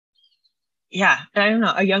yeah, I don't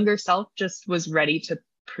know, a younger self just was ready to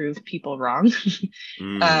prove people wrong.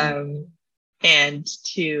 Mm, um, and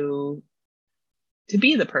to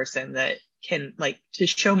be the person that can like to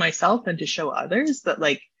show myself and to show others that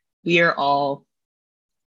like we are all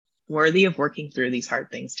worthy of working through these hard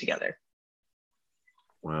things together.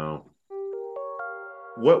 wow.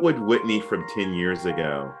 What would Whitney from 10 years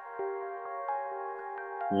ago,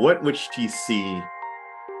 what would she see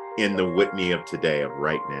in the Whitney of today, of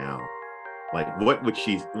right now? Like, what would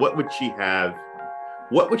she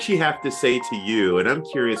have to say to you? And I'm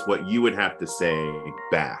curious what you would have to say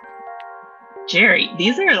back. Jerry,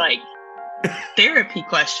 these are like therapy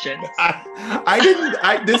questions. I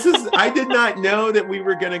did not know that we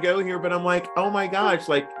were going to go here, but I'm like, oh my gosh,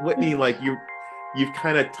 like Whitney, like you've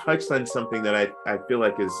kind of touched on something that I feel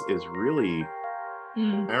like is really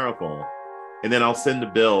Mm. powerful. And then I'll send the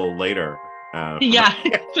bill later. For Yeah,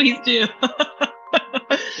 please do.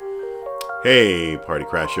 Hey, party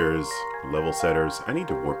crashers, level setters. I need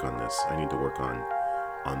to work on this. I need to work on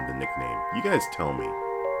the nickname. You guys tell me.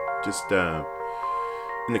 Just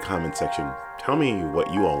in the comment section, tell me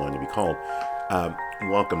what you all want to be called.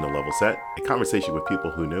 Welcome to Level Set, a conversation with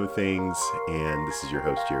people who know things. And this is your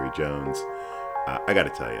host, Jerry Jones. I got to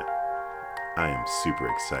tell you, I am super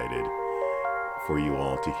excited for you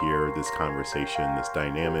all to hear this conversation, this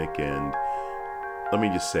dynamic, and let me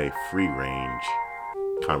just say, free range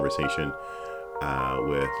conversation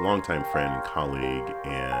with longtime friend and colleague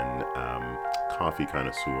and coffee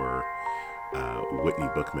connoisseur Whitney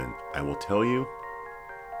Bookman. I will tell you,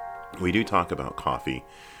 we do talk about coffee.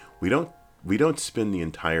 We don't we don't spend the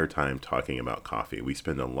entire time talking about coffee. We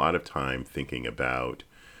spend a lot of time thinking about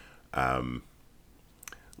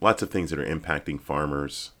lots of things that are impacting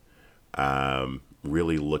farmers.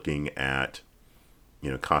 Really looking at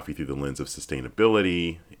coffee through the lens of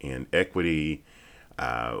sustainability and equity.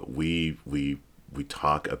 We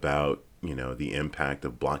talk about the impact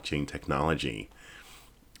of blockchain technology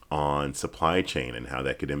on supply chain and how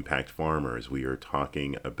that could impact farmers. We are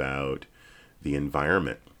talking about the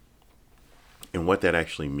environment and what that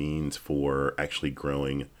actually means for actually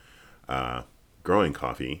growing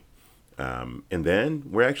coffee. And then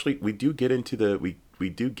we do get into we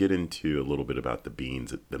do get into a little bit about the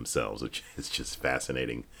beans themselves, which is just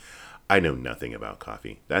fascinating. I know nothing about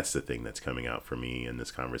coffee. That's the thing that's coming out for me in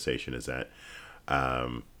this conversation is that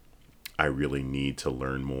I really need to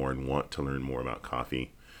learn more and want to learn more about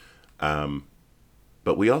coffee.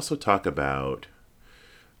 But we also talk about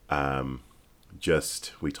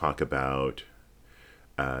we talk about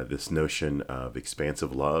this notion of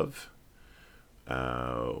expansive love.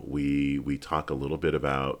 We talk a little bit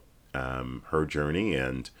about her journey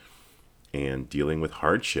and dealing with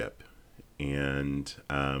hardship and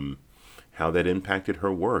how that impacted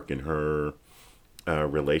her work and her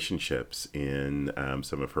relationships in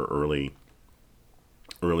some of her early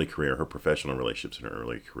career, her professional relationships in her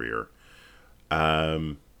early career.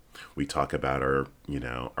 Um, we talk about our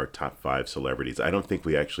top five celebrities. I don't think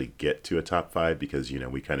we actually get to a top five because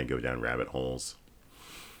we kind of go down rabbit holes.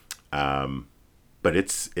 But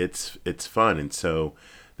it's fun, and so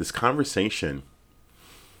this conversation,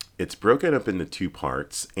 it's broken up into two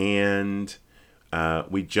parts, and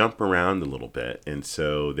we jump around a little bit, and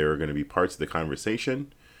so there are going to be parts of the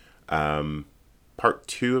conversation, part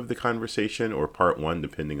two of the conversation, or part one,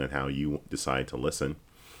 depending on how you decide to listen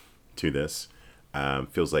to this.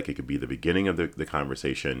 Feels like it could be the beginning of the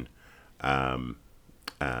conversation,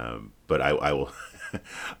 but I will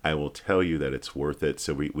I will tell you that it's worth it.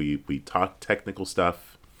 So we talk technical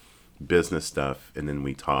stuff, business stuff, and then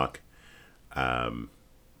we talk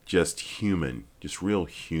just real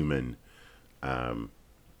human,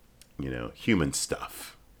 human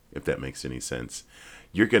stuff, if that makes any sense.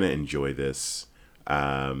 You're going to enjoy this.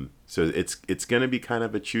 So it's going to be kind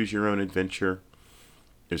of a choose your own adventure.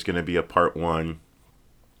 There's going to be a part one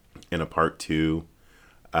and a part two.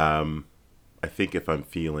 I think if I'm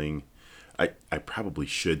feeling, I probably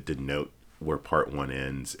should denote where part one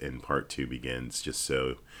ends and part two begins, just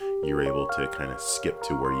so you're able to kind of skip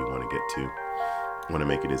to where you want to get to. I want to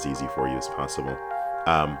make it as easy for you as possible.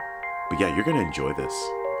 But yeah, you're going to enjoy this.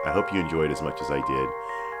 I hope you enjoyed as much as I did.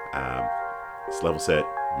 It's Level Set,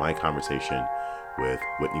 my conversation with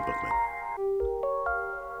Whitney Bookman.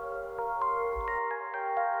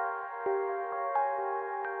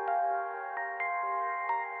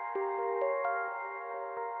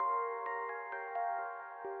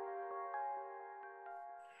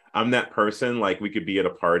 I'm that person, like we could be at a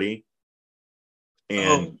party and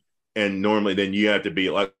Oh, and normally then you have to be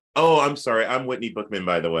like, oh, I'm sorry, I'm Whitney Bookman,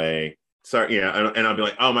 by the way. Sorry, yeah, and I'll be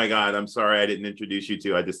like, oh my God, I'm sorry I didn't introduce you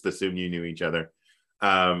to. I just assumed you knew each other.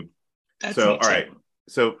 Um, That's So, me all too. right.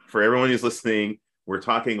 So, for everyone who's listening, we're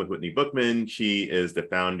talking with Whitney Bookman. She is the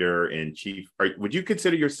founder and chief. Would you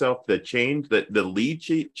consider yourself the lead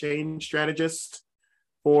change strategist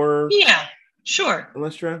for Yeah, sure.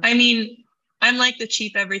 Alestra? I mean, I'm like the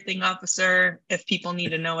chief everything officer. If people need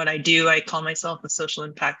to know what I do, I call myself a social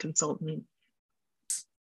impact consultant.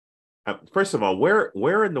 First of all,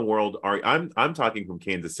 where in the world are I'm talking from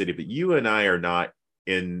Kansas City, but you and I are not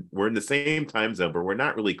in. We're in the same time zone, but we're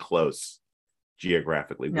not really close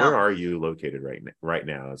geographically. Where No, are you located right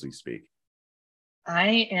now as we speak?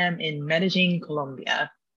 I am in Medellin,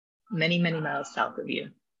 Colombia, many, many miles south of you.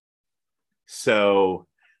 So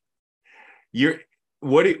you're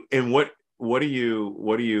what are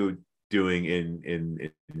you doing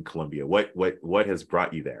in Colombia? What has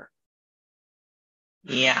brought you there?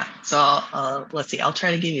 Yeah. So let's see. I'll try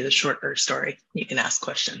to give you the shorter story. You can ask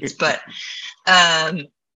questions. But um,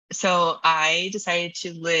 so I decided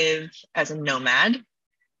to live as a nomad.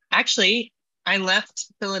 Actually, I left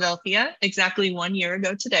Philadelphia exactly 1 year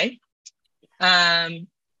ago today. And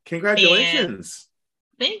Congratulations.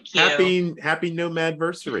 thank you. Happy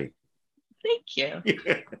nomadversary. Thank you.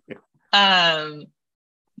 Um,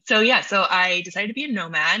 so yeah, so I decided to be a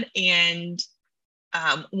nomad, and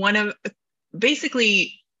one of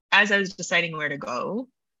basically, as I was deciding where to go,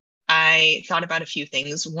 I thought about a few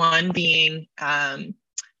things. One being,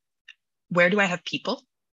 where do I have people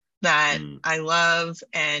that I love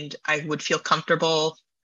and I would feel comfortable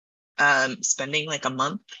spending like a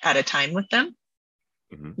month at a time with them?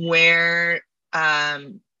 Mm-hmm. Where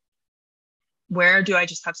do I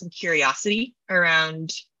just have some curiosity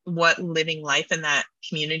around what living life in that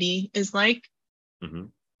community is like?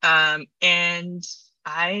 Mm-hmm. And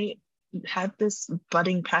I have this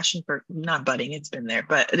budding passion for, not budding, it's been there,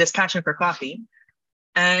 but this passion for coffee.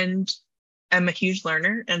 And I'm a huge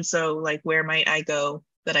learner. And so, like, where might I go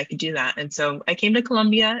that I could do that? And so I came to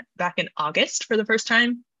Colombia back in August for the first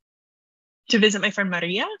time to visit my friend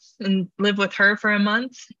Maria and live with her for a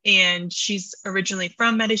month. And she's originally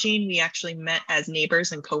from Medellin. We actually met as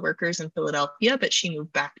neighbors and coworkers in Philadelphia, but she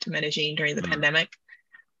moved back to Medellin during the pandemic.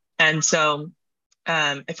 And so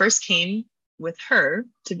I first came with her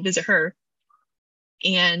to visit her.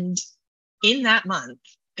 And in that month,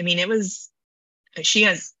 I mean, she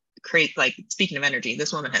has like, speaking of energy,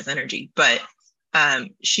 this woman has energy, but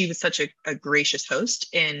she was such a gracious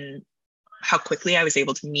host in how quickly I was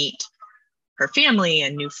able to meet her family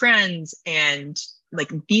and new friends. And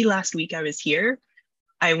like the last week I was here,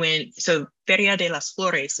 I went, so Feria de las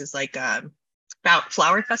Flores is like a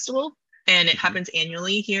flower festival, and it happens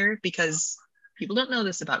annually here because people don't know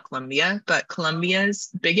this about Colombia, but Colombia's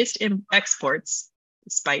biggest exports,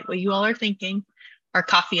 despite what you all are thinking, are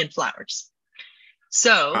coffee and flowers.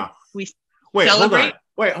 So we celebrate.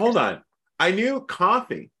 Hold on. I knew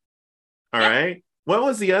coffee. All right. What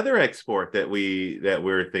was the other export that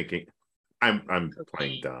we're thinking? I'm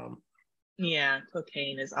playing dumb. Yeah,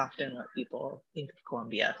 cocaine is often what people think of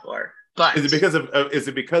Colombia for. But is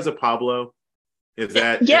it because of Pablo? Is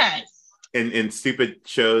that yes? In stupid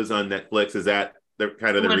shows on Netflix, is that the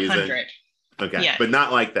kind of the 100. Reason? Okay, yes. But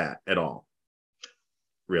not like that at all.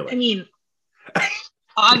 Really? I mean,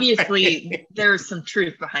 obviously there's some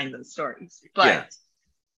truth behind those stories, but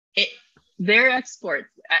their exports.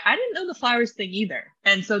 I didn't know the flowers thing either,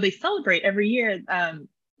 and so they celebrate every year.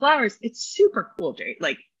 Flowers, it's super cool, Jay.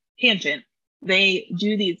 Like, tangent, they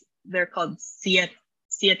do these, they're called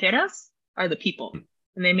silleteras, are the people,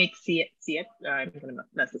 and they make I'm gonna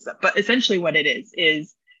mess this up, but essentially what it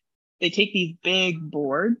is they take these big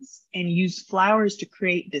boards and use flowers to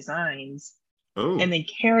create designs. And they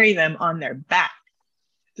carry them on their back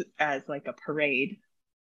as like a parade,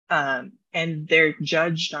 and they're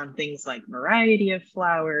judged on things like variety of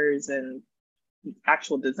flowers and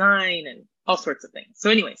actual design and all sorts of things. So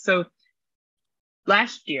anyway, so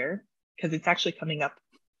last year, because it's actually coming up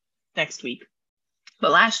next week, but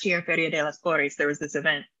last year, Feria de las Flores, there was this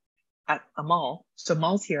event at a mall. So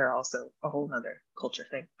malls here are also a whole nother culture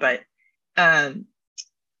thing. But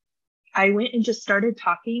I went and just started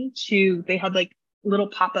talking to, they had like little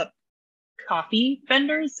pop-up coffee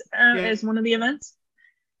vendors as one of the events.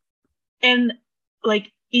 And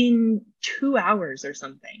like in 2 hours or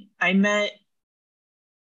something, I met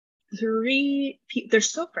 3 people. They're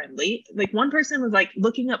so friendly. Like, one person was like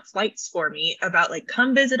looking up flights for me about like,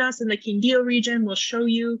 come visit us in the Quindío region. We'll show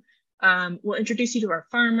you, we'll introduce you to our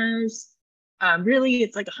farmers. Really,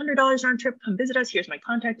 it's like $100 round trip. Come visit us. Here's my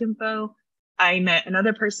contact info. I met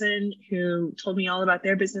another person who told me all about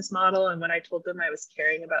their business model. And when I told them I was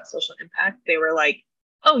caring about social impact, they were like,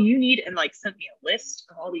 oh, you need, and like sent me a list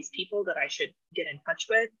of all these people that I should get in touch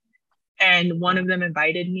with. And one of them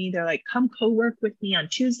invited me. They're like, come co-work with me on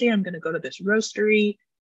Tuesday. I'm going to go to this roastery.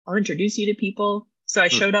 I'll introduce you to people. So I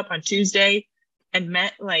showed up on Tuesday and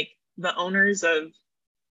met like the owners of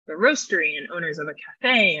the roastery and owners of a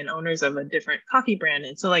cafe and owners of a different coffee brand.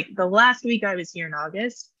 And so like the last week I was here in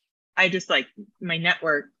August, I just like my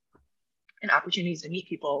network and opportunities to meet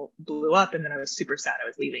people blew up. And then I was super sad I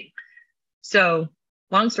was leaving. So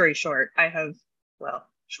long story short,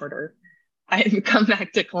 shorter. I have come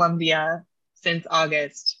back to Colombia since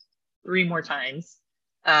August 3 more times,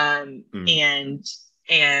 and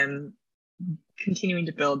am continuing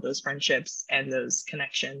to build those friendships and those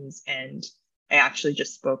connections. And I actually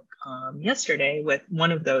just spoke yesterday with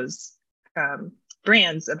one of those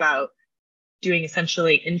brands about doing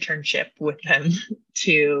essentially internship with them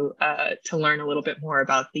to learn a little bit more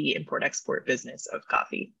about the import-export business of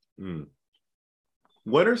coffee.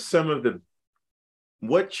 What are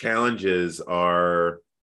what challenges are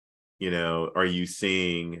you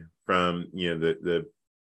seeing from,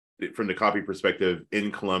 from the coffee perspective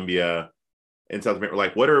in Colombia and South America?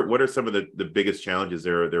 Like, what are some of the biggest challenges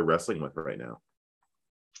they're wrestling with right now?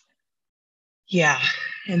 Yeah,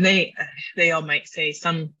 and they all might say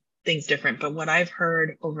some things different, but what I've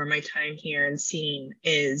heard over my time here and seen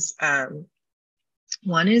is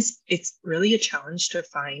one is it's really a challenge to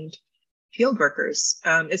find field workers,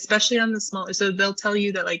 especially on the small. So they'll tell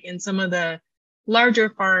you that like in some of the larger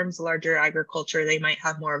farms, larger agriculture, they might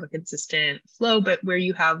have more of a consistent flow, but where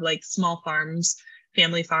you have like small farms,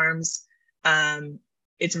 family farms,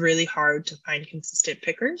 it's really hard to find consistent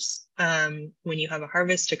pickers when you have a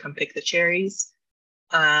harvest to come pick the cherries.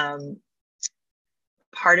 Part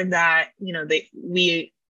of that,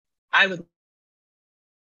 I would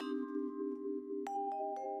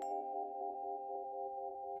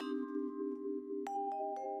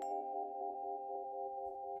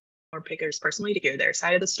more pickers personally to hear their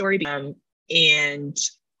side of the story, and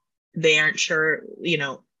they aren't sure.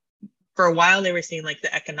 For a while they were saying like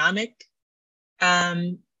the economic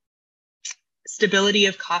stability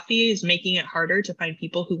of coffee is making it harder to find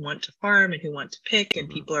people who want to farm and who want to pick, and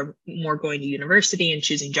people are more going to university and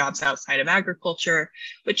choosing jobs outside of agriculture,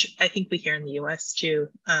 which I think we hear in the US too.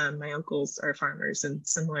 My uncles are farmers, and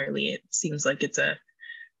similarly it seems like it's a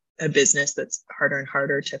business that's harder and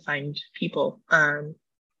harder to find people.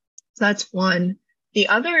 So that's one. The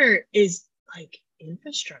other is like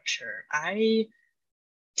infrastructure. I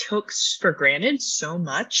took for granted so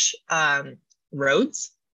much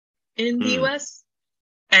roads in the US,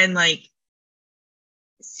 and like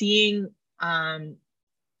seeing on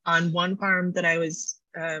one farm that I was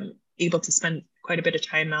able to spend quite a bit of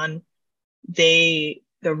time on, the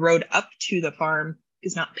road up to the farm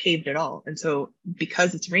is not paved at all. And so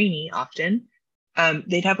because it's rainy often,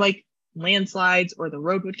 they'd have like landslides, or the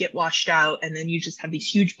road would get washed out, and then you just have these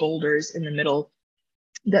huge boulders in the middle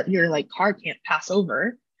that your like car can't pass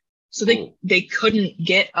over. So they couldn't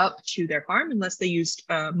get up to their farm unless they used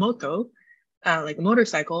a moto, like a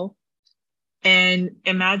motorcycle. And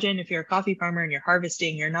imagine if you're a coffee farmer and you're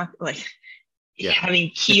harvesting, you're not like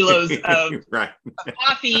having kilos of, right. of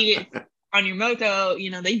coffee on your moto.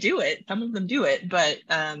 They do it. Some of them do it, but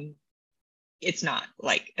it's not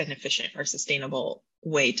like an efficient or sustainable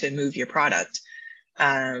way to move your product.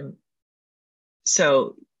 Or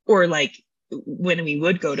like when we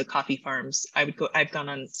would go to coffee farms, I've gone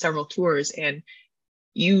on several tours, and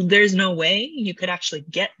there's no way you could actually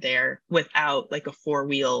get there without like a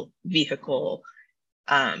 4-wheel vehicle.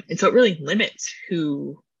 And so it really limits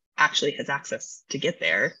who actually has access to get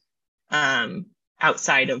there,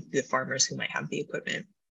 outside of the farmers who might have the equipment.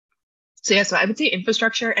 So I would say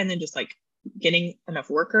infrastructure, and then just like getting enough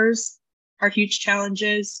workers are huge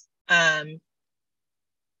challenges.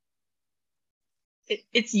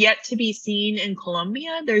 It's yet to be seen in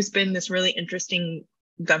Colombia. There's been this really interesting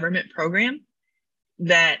government program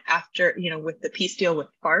that after, with the peace deal with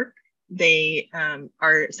FARC, they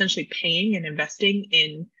are essentially paying and investing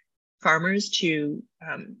in farmers to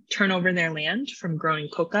turn over their land from growing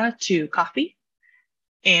coca to coffee.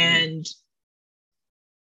 And,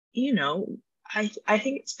 I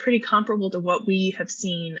think it's pretty comparable to what we have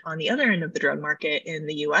seen on the other end of the drug market in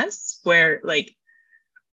the US, where like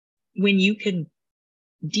when you can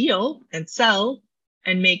deal and sell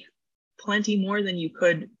and make plenty more than you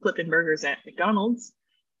could flipping burgers at McDonald's,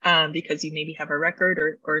 because you maybe have a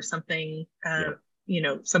record or something,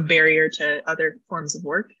 some barrier to other forms of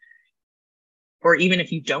work. Or even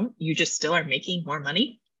if you don't, you just still are making more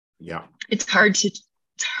money. Yeah. It's hard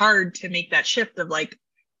to make that shift of like,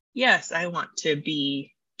 yes, I want to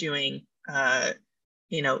be doing,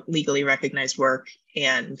 legally recognized work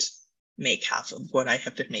and make half of what I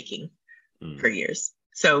have been making for years.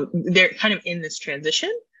 So they're kind of in this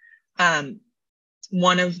transition.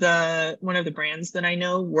 One of the brands that I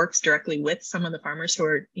know works directly with some of the farmers who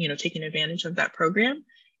are, taking advantage of that program.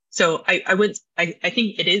 So I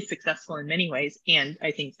think it is successful in many ways, and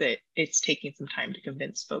I think that it's taking some time to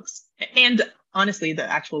convince folks. And honestly, the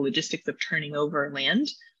actual logistics of turning over land,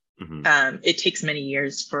 it takes many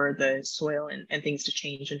years for the soil and things to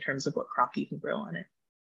change in terms of what crop you can grow on it.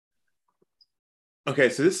 Okay,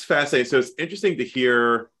 so this is fascinating. So it's interesting to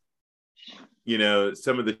hear,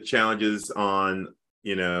 some of the challenges on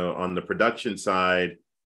the production side,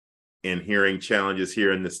 and hearing challenges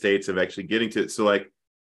here in the States of actually getting to it. So like,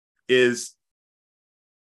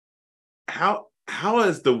 how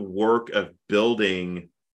is the work of building?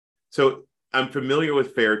 So I'm familiar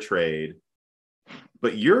with fair trade,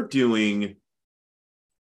 but you're doing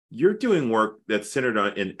work that's centered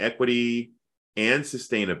on in equity and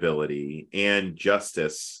sustainability and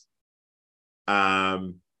justice,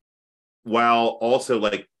 while also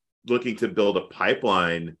like looking to build a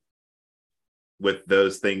pipeline with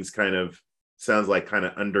those things kind of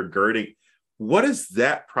undergirding. What is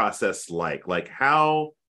that process like? Like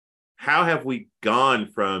how have we gone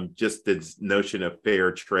from just this notion of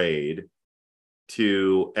fair trade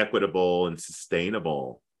to equitable and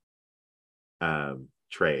sustainable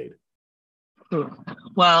trade?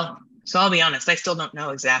 Well, so I'll be honest, I still don't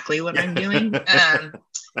know exactly what I'm doing.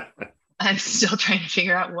 I'm still trying to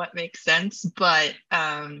figure out what makes sense. But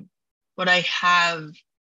what I have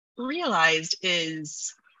realized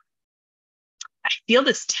is I feel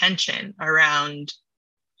this tension around,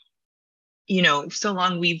 so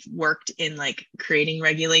long we've worked in like creating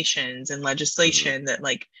regulations and legislation that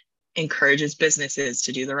like encourages businesses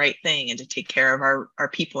to do the right thing and to take care of our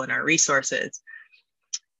people and our resources.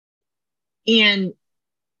 And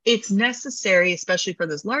it's necessary, especially for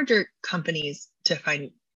those larger companies, to find,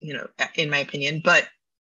 in my opinion. But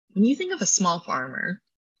when you think of a small farmer,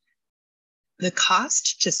 the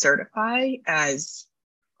cost to certify as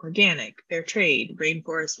organic, fair trade,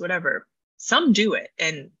 rainforest, whatever, some do it,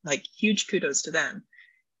 and like huge kudos to them.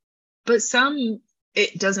 But some,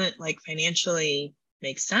 it doesn't like financially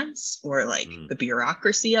make sense, or like the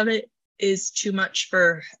bureaucracy of it is too much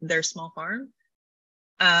for their small farm.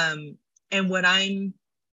 And what I'm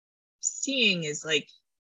seeing is like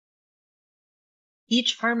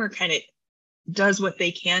each farmer kind of does what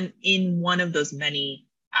they can in one of those many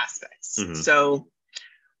aspects. So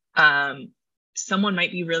someone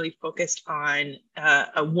might be really focused on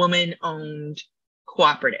a woman-owned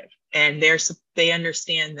cooperative, and they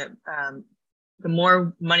understand that the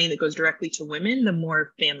more money that goes directly to women, the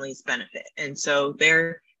more families benefit, and so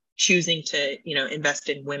they're choosing to invest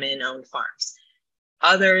in women-owned farms.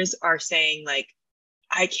 Others are saying like,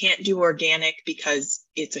 I can't do organic because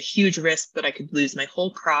it's a huge risk that I could lose my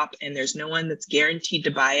whole crop, and there's no one that's guaranteed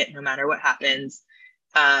to buy it no matter what happens.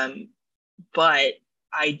 But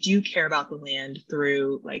I do care about the land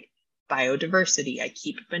through like biodiversity. I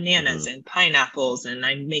keep bananas and pineapples, and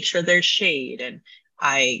I make sure there's shade, and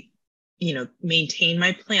I, maintain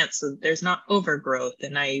my plants so that there's not overgrowth.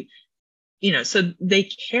 And I, so they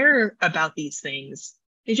care about these things.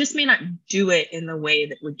 They just may not do it in the way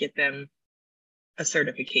that would get them a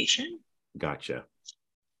certification. Gotcha.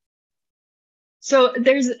 So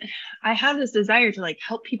I have this desire to like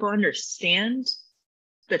help people understand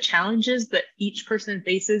the challenges that each person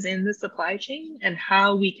faces in the supply chain and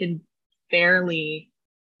how we can fairly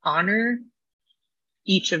honor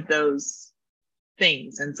each of those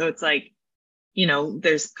things. And so it's like,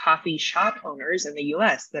 there's coffee shop owners in the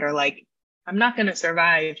US that are like, I'm not going to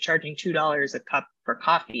survive charging $2 a cup for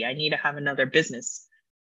coffee. I need to have another business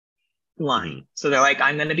line. So they're like,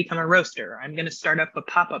 I'm going to become a roaster. I'm going to start up a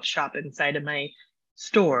pop-up shop inside of my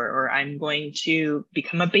store, or I'm going to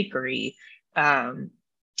become a bakery. And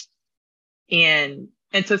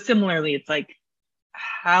so similarly, it's like,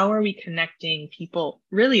 how are we connecting people?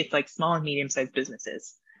 Really, it's like small and medium-sized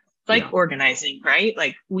businesses. It's like organizing, right?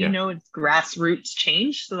 Like we know it's grassroots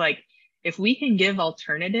change. So like, if we can give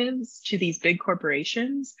alternatives to these big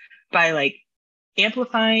corporations by like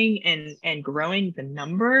amplifying and growing the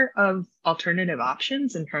number of alternative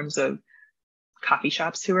options in terms of coffee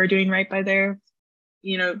shops who are doing right by their,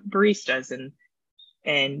 baristas,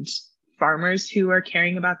 and farmers who are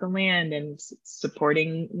caring about the land and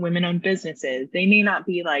supporting women-owned businesses. They may not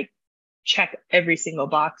be like check every single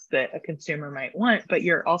box that a consumer might want, but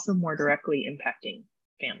you're also more directly impacting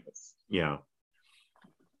families. Yeah.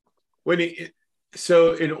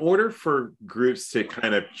 So in order for groups to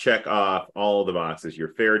kind of check off all the boxes,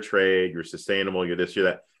 you're fair trade, you're sustainable, you're this, you're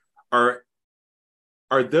that,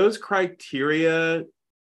 are those criteria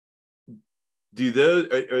do those,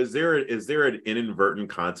 is there an inadvertent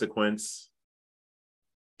consequence?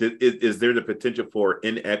 Is there the potential for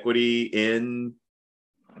inequity in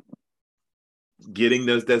getting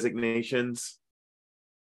those designations?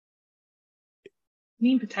 I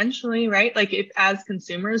mean, potentially, right? Like if as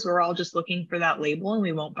consumers, we're all just looking for that label and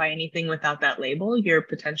we won't buy anything without that label, you're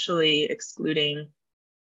potentially excluding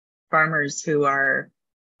farmers who are,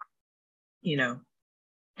 you know,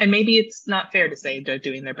 and maybe it's not fair to say they're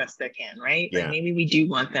doing their best they can, right? Yeah. Like maybe we do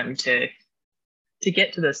want them to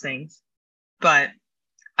get to those things. But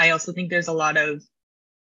I also think there's a lot of,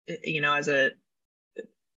 you know, as a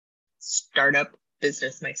startup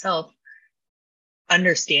business myself,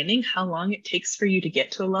 understanding how long it takes for you to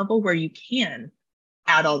get to a level where you can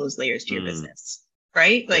add all those layers to your business,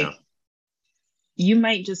 right? Like you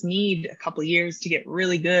might just need a couple of years to get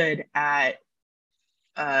really good at,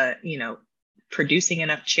 you know, producing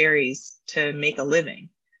enough cherries to make a living.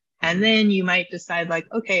 And then you might decide like,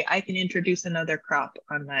 okay, I can introduce another crop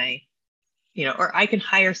on my, you know, or I can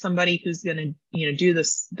hire somebody who's going to, you know, do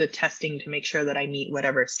the testing to make sure that I meet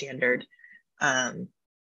whatever standard. You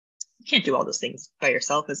can't do all those things by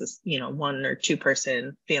yourself as a, you know, 1 or 2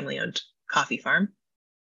 person family owned coffee farm.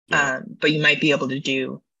 But you might be able to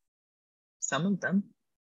do some of them.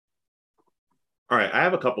 All right. I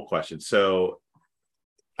have a couple questions. So,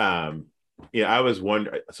 yeah, I was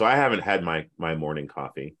wondering, so I haven't had my morning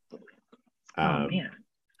coffee. Oh man.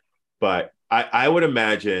 But I would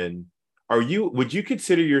imagine, would you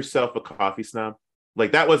consider yourself a coffee snob?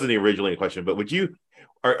 Like that wasn't the original question, but would you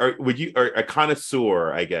a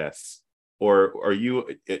connoisseur, I guess, or are you?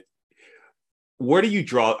 Where do you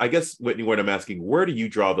draw? I guess, Whitney, what I'm asking, where do you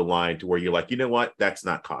draw the line to where you're like, you know what, that's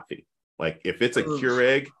not coffee? Like if it's a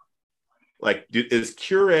Keurig, like is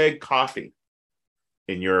Keurig coffee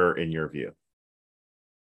in your view?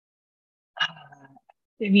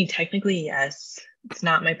 I mean, technically, yes. It's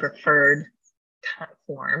not my preferred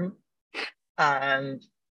form. I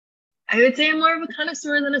would say I'm more of a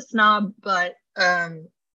connoisseur than a snob, but I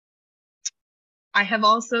have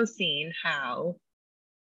also seen how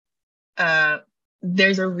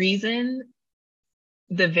there's a reason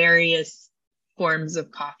the various forms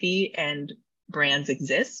of coffee and brands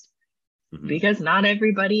exist, because not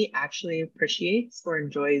everybody actually appreciates or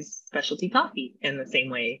enjoys specialty coffee in the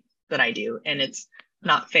same way that I do. And it's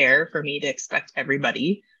not fair for me to expect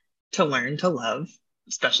everybody to learn to love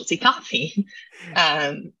specialty coffee.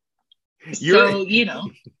 So, you know,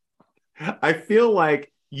 I feel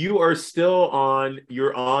like you're on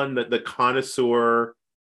the connoisseur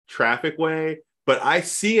traffic way, but I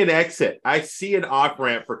see an exit. I see an off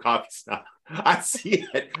ramp for coffee stuff. I see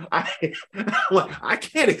it. I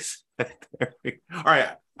can't expect everything. All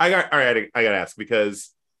right. I got to ask,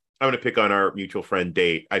 because I'm going to pick on our mutual friend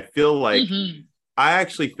Date. I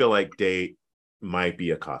actually feel like Date might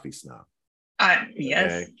be a coffee snob.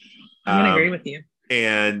 Yes, okay? I'm going to agree with you.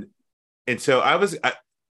 And so I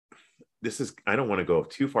don't want to go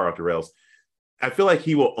too far off the rails. I feel like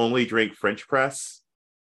he will only drink French press.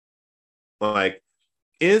 Like,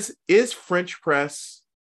 is French press,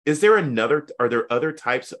 are there other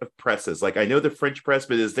types of presses? Like I know the French press,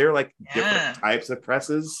 but is there like different types of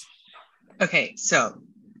presses? Okay. So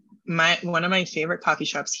one of my favorite coffee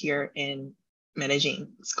shops here in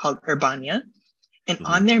Medellin, it's called Urbania. And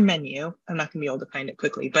on their menu, I'm not going to be able to find it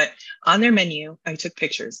quickly, but on their menu, I took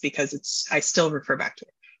pictures because I still refer back to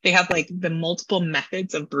it. They have like the multiple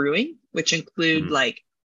methods of brewing, which include like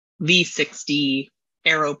V60,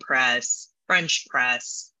 AeroPress, French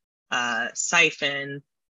press, siphon.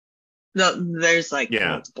 There's like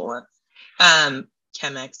multiple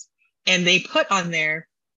Chemex. And they put on there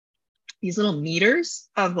these little meters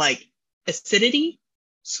of like acidity,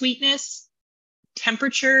 sweetness,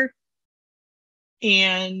 temperature,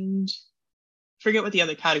 and forget what the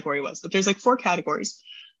other category was, but there's like 4 categories.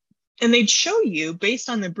 And they'd show you, based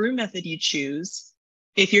on the brew method you choose,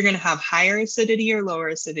 if you're going to have higher acidity or lower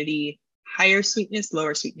acidity, higher sweetness,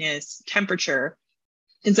 lower sweetness, temperature.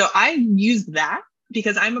 And so I use that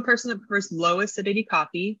because I'm a person that prefers low acidity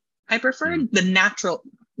coffee. I prefer the natural.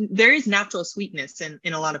 There is natural sweetness in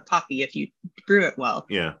a lot of coffee if you brew it well.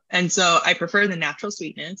 Yeah. And so I prefer the natural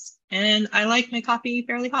sweetness, and I like my coffee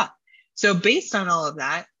fairly hot. So based on all of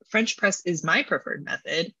that, French press is my preferred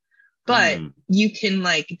method, but you can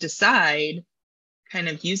like decide kind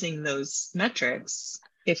of using those metrics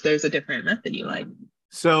if there's a different method you like.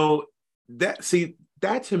 So that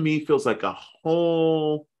to me feels like a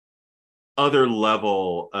whole other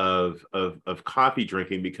level of coffee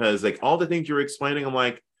drinking, because like all the things you were explaining, I'm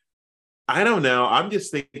like, I don't know. I'm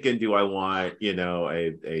just thinking, do I want,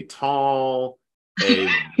 a tall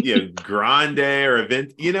grande or a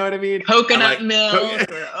venti, you know what I mean? Coconut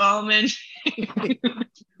milk or almond.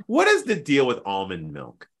 What is the deal with almond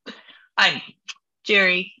milk?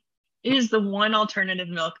 Jerry, it is the one alternative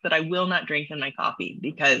milk that I will not drink in my coffee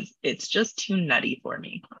because it's just too nutty for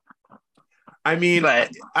me. I mean,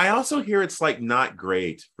 but I also hear it's like not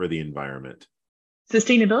great for the environment.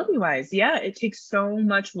 Sustainability wise, yeah, it takes so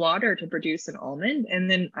much water to produce an almond. And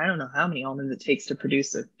then I don't know how many almonds it takes to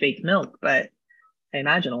produce a fake milk, but I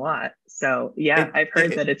imagine a lot. So yeah, I've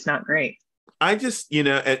heard that it's not great. I just,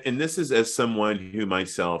 and this is as someone who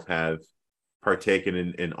myself have partaken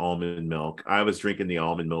in almond milk. I was drinking the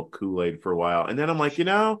almond milk Kool-Aid for a while. And then I'm like,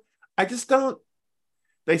 I just don't,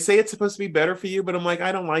 they say it's supposed to be better for you, but I'm like,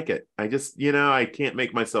 I don't like it. I just, I can't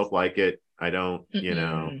make myself like it. I don't,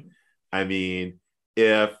 I mean,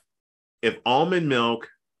 if almond milk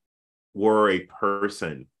were a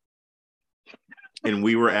person and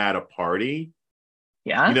we were at a party,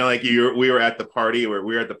 like we were at the party where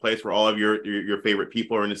we were at the place where all of your favorite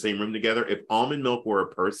people are in the same room together. If almond milk were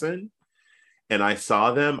a person and I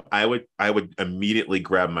saw them, I would immediately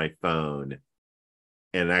grab my phone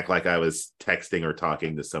and act like I was texting or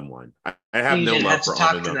talking to someone. I have no love for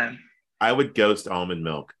almond milk. I would ghost almond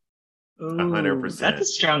milk. 100%. That's a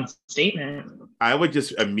strong statement. I would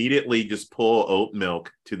just immediately just pull oat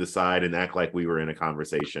milk to the side and act like we were in a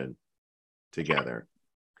conversation together.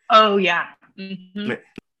 Oh yeah. Mm-hmm.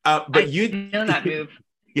 But you know that move.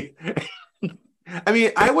 I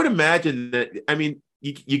mean, I would imagine that. I mean,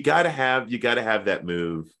 you gotta have that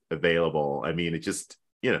move available. I mean, it just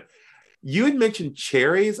you had mentioned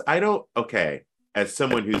cherries. As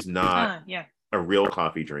someone who's not a real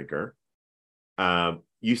coffee drinker,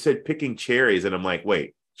 you said picking cherries, and I'm like,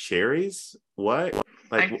 wait, cherries? What?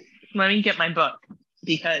 Let me get my book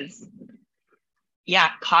because,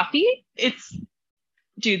 coffee.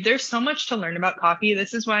 Dude, there's so much to learn about coffee.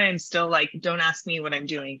 This is why I'm still like, don't ask me what I'm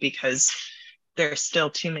doing because there's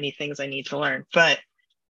still too many things I need to learn. But,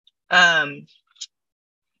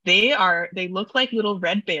 they look like little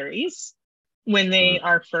red berries when they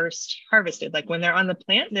are first harvested. Like when they're on the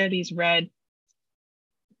plant, they're these red.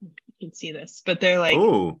 You can see this, but they're like,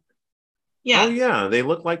 they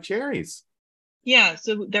look like cherries. Yeah,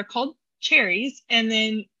 so they're called cherries, and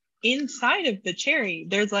then inside of the cherry,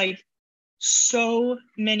 there's like so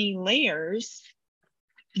many layers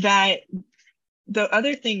that the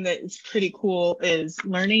other thing that is pretty cool is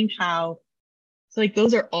learning how. So like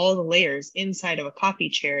those are all the layers inside of a coffee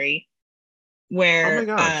cherry, where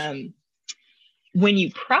when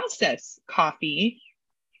you process coffee,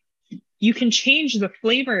 you can change the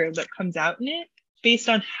flavor that comes out in it based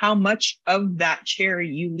on how much of that cherry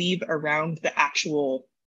you leave around the actual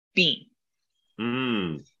bean.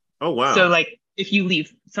 Oh, wow. So like if you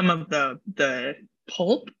leave some of the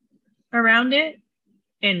pulp around it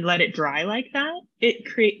and let it dry like that,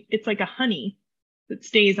 it's like a honey that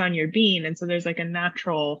stays on your bean. And so there's like a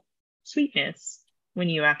natural sweetness when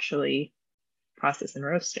you actually process and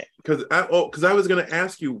roast it. Because I was going to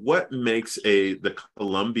ask you, what makes the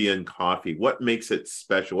Colombian coffee? What makes it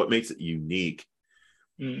special? What makes it unique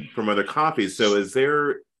from other coffees? So is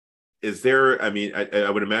there? I mean, I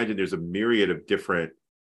would imagine there's a myriad of different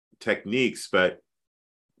techniques, but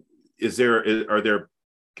are there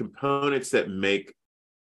components that make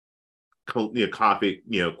coffee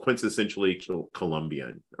quintessentially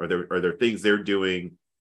Colombian? Are there things they're doing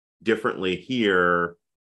differently here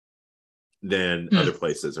than other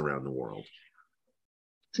places around the world?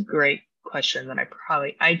 It's a great question that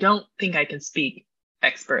I don't think I can speak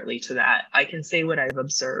expertly to that. I can say what I've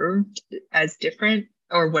observed as different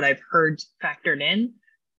or what I've heard factored in.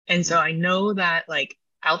 And so I know that like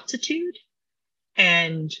altitude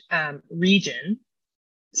and region,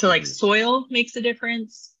 so like soil makes a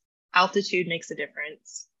difference, altitude makes a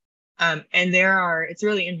difference. And it's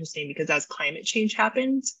really interesting because as climate change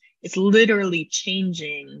happens, it's literally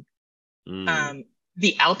changing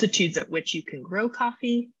the altitudes at which you can grow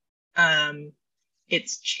coffee.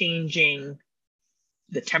 It's changing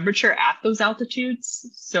the temperature at those altitudes.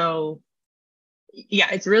 So yeah,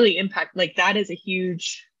 it's really like that is a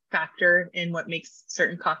huge factor in what makes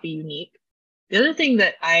certain coffee unique. The other thing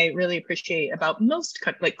that I really appreciate about most,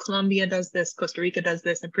 like Colombia does this, Costa Rica does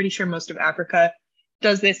this, I'm pretty sure most of Africa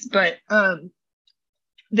does this, but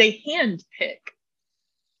they hand pick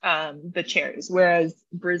the cherries, whereas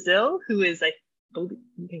Brazil, who is, I believe,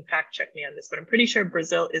 you can fact check me on this, but I'm pretty sure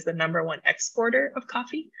Brazil is the #1 exporter of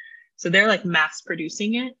coffee. So they're like mass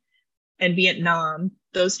producing it. And Vietnam,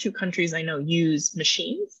 those two countries I know use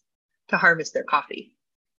machines to harvest their coffee.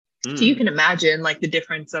 So you can imagine like the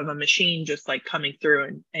difference of a machine just like coming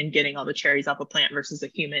through and getting all the cherries off a plant versus a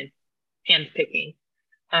human hand picking.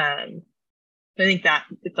 I think that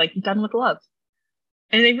it's like done with love.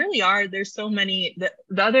 And they really are. There's so many.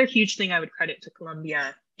 The other huge thing I would credit to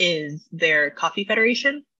Colombia is their coffee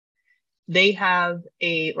federation. They have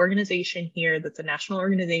a organization here that's a national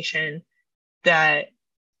organization that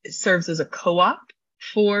serves as a co-op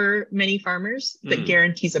for many farmers that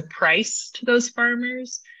guarantees a price to those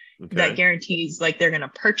farmers, that guarantees like they're going to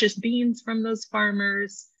purchase beans from those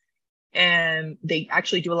farmers. And they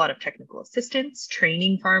actually do a lot of technical assistance,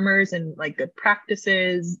 training farmers and like good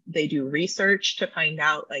practices. They do research to find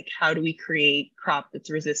out like how do we create crop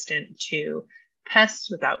that's resistant to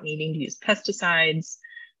pests without needing to use pesticides.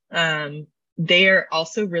 They are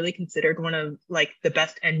also really considered one of like the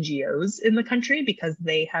best NGOs in the country because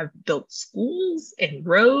they have built schools and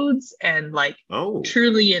roads and like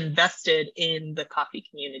truly invested in the coffee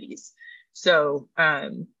communities. So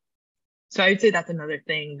I would say that's another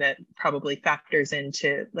thing that probably factors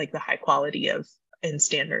into like the high quality of and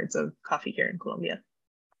standards of coffee here in Colombia.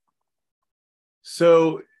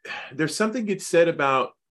 So there's something you said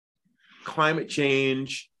about climate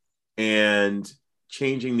change and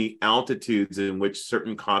changing the altitudes in which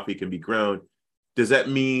certain coffee can be grown. Does that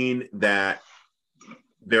mean that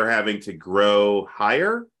they're having to grow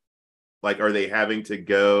higher? Like, are they having to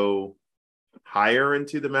go higher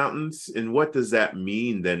into the mountains? And what does that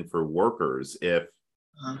mean then for workers if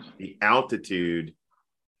the altitude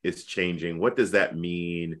is changing? What does that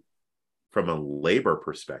mean from a labor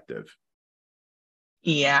perspective?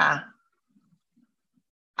 Yeah.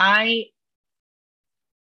 I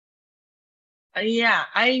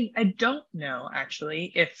don't know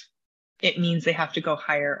actually if it means they have to go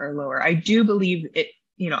higher or lower. I do believe it,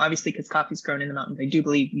 obviously because coffee's grown in the mountains, I do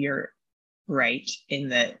believe you're right in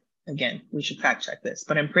that. Again, we should fact check this,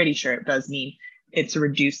 but I'm pretty sure it does mean it's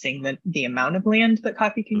reducing the amount of land that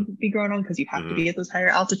coffee can be grown on because you have to be at those higher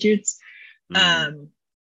altitudes. And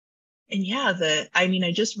yeah,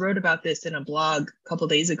 I just wrote about this in a blog a couple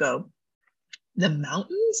days ago. The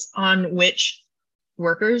mountains on which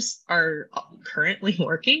workers are currently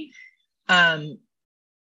working.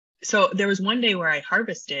 So there was one day where I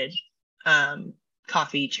harvested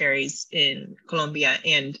coffee cherries in Colombia,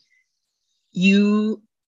 and you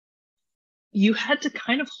had to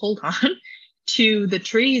kind of hold on to the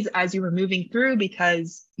trees as you were moving through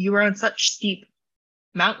because you were on such steep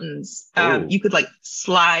mountains. You could like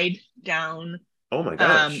slide down. Oh my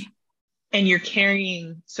gosh. And you're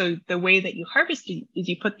carrying, so the way that you harvest is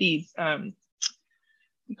you put these,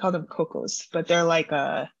 we call them cocos, but they're like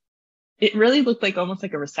it really looked like almost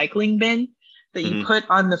like a recycling bin that you put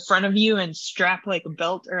on the front of you and strap like a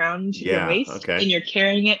belt around your waist. And you're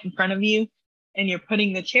carrying it in front of you. And you're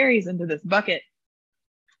putting the cherries into this bucket.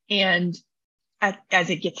 And as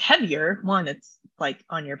it gets heavier, one, it's like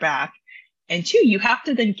on your back. And two, you have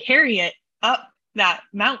to then carry it up that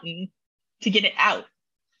mountain to get it out.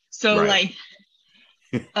 So like,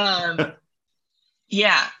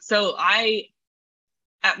 yeah. So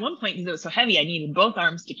at one point, because it was so heavy, I needed both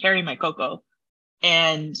arms to carry my cocoa.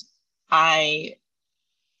 And I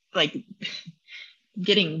like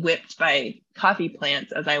getting whipped by coffee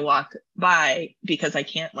plants as I walk by because I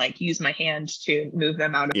can't like use my hand to move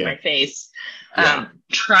them out of my face,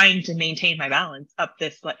 trying to maintain my balance up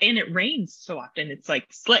this, and it rains so often. It's like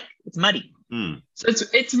slick, it's muddy. So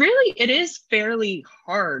it is fairly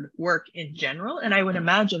hard work in general. And I would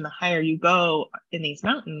imagine the higher you go in these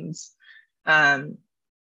mountains, the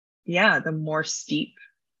more steep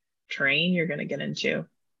terrain you're going to get into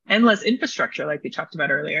and less infrastructure like we talked about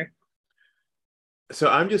earlier. So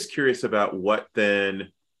I'm just curious about what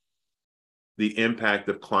then the impact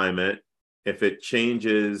of climate, if it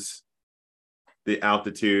changes the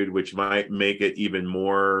altitude, which might make it even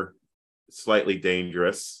more slightly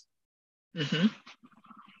dangerous.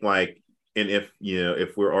 Like, and if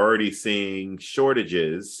we're already seeing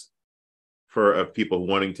shortages of people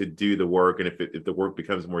wanting to do the work, and if the work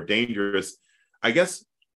becomes more dangerous, I guess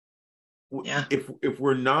if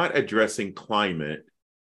we're not addressing climate,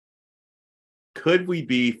 could we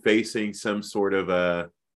be facing some sort of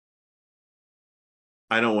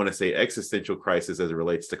I don't want to say existential crisis as it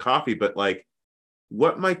relates to coffee, but like,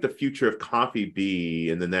 what might the future of coffee be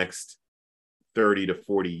in the next 30 to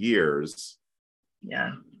 40 years?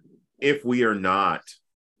 If we are not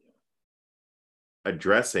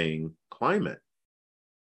addressing climate?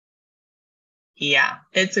 Yeah,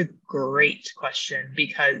 it's a great question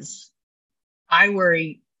because I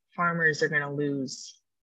worry farmers are going to lose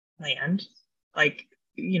land. Like,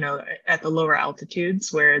 at the lower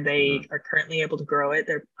altitudes where they are currently able to grow it,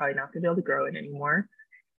 they're probably not going to be able to grow it anymore.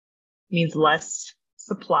 It means less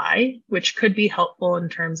supply, which could be helpful in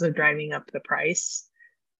terms of driving up the price.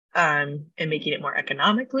 and making it more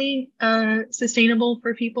economically sustainable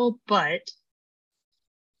for people. But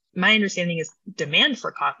my understanding is demand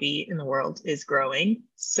for coffee in the world is growing.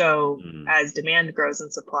 So as demand grows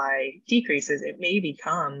and supply decreases, it may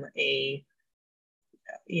become a,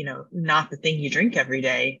 not the thing you drink every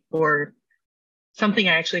day. Or something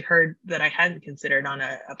I actually heard that I hadn't considered on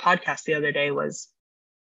a podcast the other day was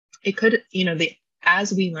it could,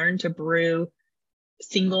 as we learn to brew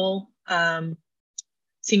single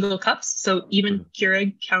cups. So even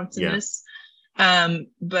Keurig counts in this.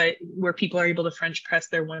 But where people are able to French press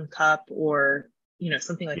their 1 cup or,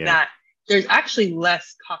 something like that, there's actually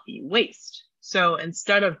less coffee waste. So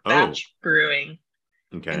instead of batch brewing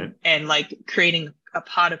and like creating a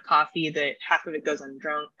pot of coffee that half of it goes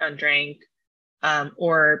undrank,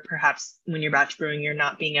 or perhaps when you're batch brewing, you're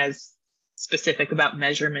not being as specific about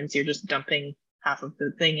measurements. You're just dumping half of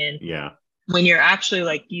the thing in. Yeah. When you're actually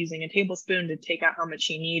like using a tablespoon to take out how much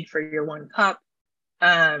you need for your 1 cup,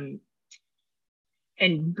 and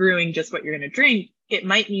brewing just what you're going to drink, it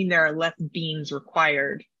might mean there are less beans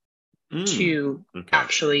required to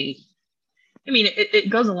actually, it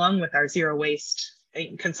goes along with our zero waste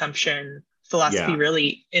consumption philosophy,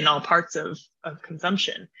 really, in all parts of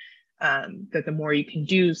consumption, that the more you can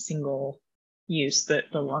do single use, the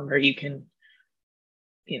longer you can,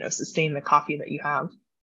 sustain the coffee that you have.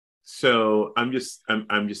 So I'm just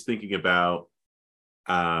thinking about,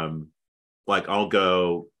 like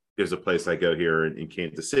there's a place I go here in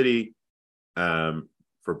Kansas City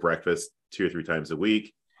for breakfast 2 or 3 times a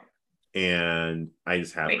week. And I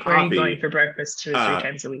just have coffee. Where are you going for breakfast 2 or 3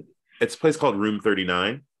 times a week? It's a place called Room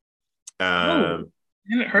 39. I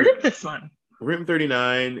haven't heard of this one. Room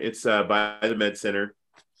 39, it's by the Med Center.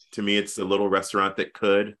 To me, it's a little restaurant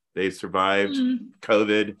that they survived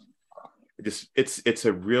COVID. It's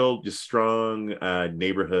a real just strong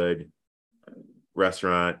neighborhood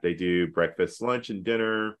restaurant. They do breakfast, lunch, and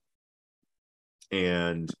dinner.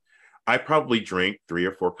 And I probably drink 3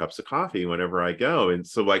 or 4 cups of coffee whenever I go. And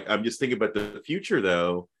so like, I'm just thinking about the future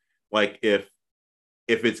though, like if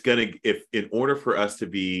in order for us to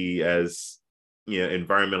be as,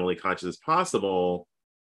 environmentally conscious as possible,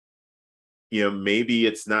 maybe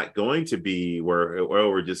it's not going to be where,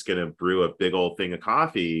 we're just going to brew a big old thing of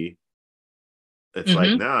coffee. It's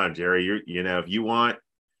like, nah, Jerry, if you want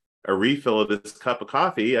a refill of this cup of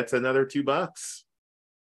coffee, that's another $2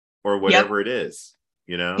 or whatever it is,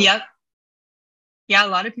 Yep. Yeah, a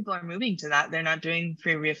lot of people are moving to that. They're not doing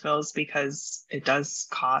free refills because it does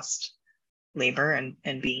cost labor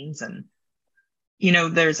and beans. And,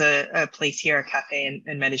 there's a place here, a cafe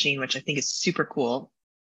in Medellin, which I think is super cool.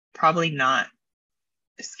 Probably not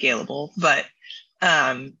scalable, but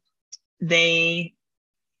there's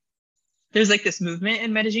like this movement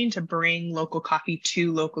in Medellin to bring local coffee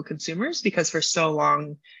to local consumers, because for so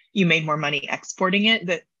long you made more money exporting it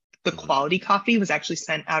that the quality coffee was actually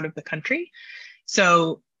sent out of the country.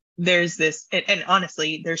 So there's this, and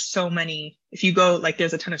honestly, there's so many, if you go, like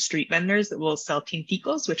there's a ton of street vendors that will sell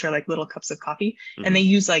tinticos, which are like little cups of coffee, and they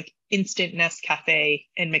use like instant Nescafe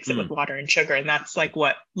and mix it with water and sugar. And that's like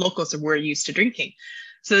what locals were used to drinking.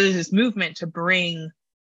 So there's this movement to bring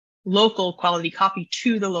local quality coffee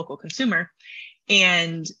to the local consumer.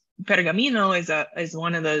 And Pergamino is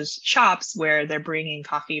one of those shops where they're bringing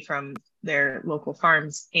coffee from their local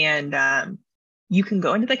farms. And you can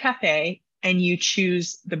go into the cafe and you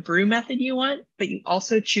choose the brew method you want, but you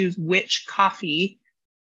also choose which coffee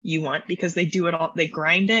you want, because they do it all. They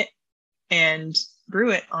grind it and brew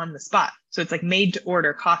it on the spot. So it's like made to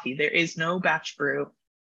order coffee. There is no batch brew.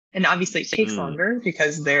 And obviously it takes longer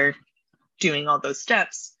because they're doing all those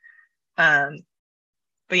steps. But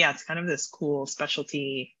yeah, it's kind of this cool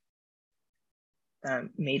specialty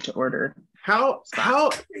made to order. How,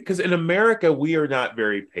 because in America, we are not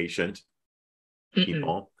very patient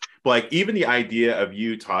people. Like even the idea of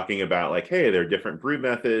you talking about like, hey, there are different brew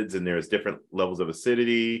methods and there's different levels of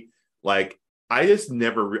acidity. Like I just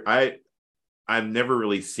I've never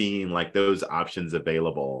really seen like those options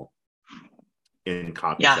available in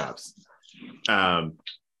coffee shops.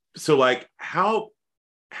 So like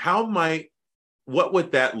what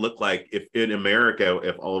would that look like if in America,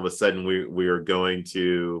 if all of a sudden we are going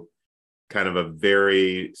to kind of a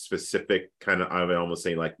very specific kind of, I would almost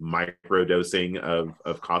say like micro dosing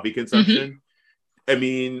of coffee consumption? I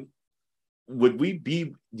mean,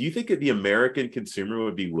 do you think that the American consumer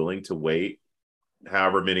would be willing to wait how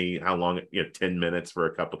long, 10 minutes for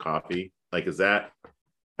a cup of coffee? Like, is that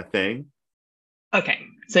a thing? Okay,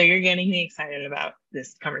 so you're getting me excited about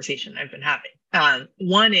this conversation I've been having.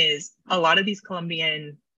 One is a lot of these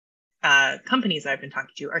Colombian companies I've been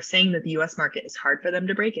talking to are saying that the US market is hard for them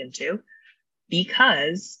to break into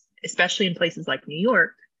because especially in places like New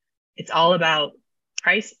York, it's all about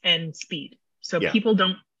price and speed. So people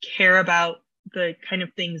don't care about the kind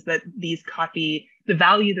of things that these coffee, the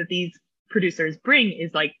value that these producers bring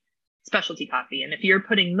is like specialty coffee. And if you're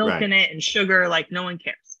putting milk in it and sugar, like no one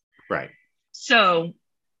cares. Right. So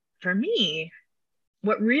for me,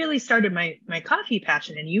 what really started my coffee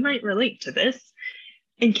passion, and you might relate to this,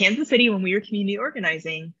 in Kansas City, when we were community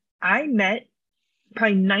organizing, I met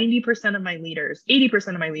probably 90% of my leaders, 80%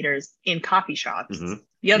 of my leaders in coffee shops.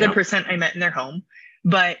 The other percent I met in their home,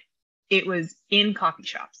 but it was in coffee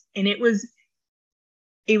shops. And it was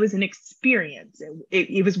an experience.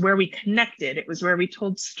 It was where we connected. It was where we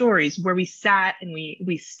told stories, where we sat and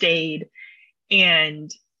we stayed.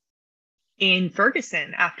 And in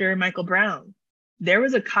Ferguson, after Michael Brown, there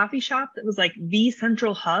was a coffee shop that was like the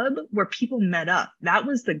central hub where people met up. That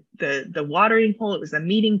was the watering hole. It was the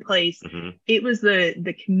meeting place. It was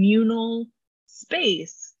the communal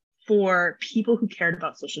space for people who cared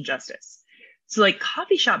about social justice. So like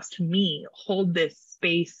coffee shops to me hold this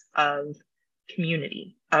space of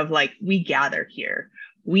community, of like, we gather here.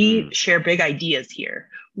 We share big ideas here.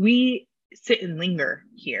 We sit and linger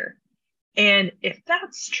here. And if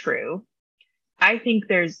that's true, I think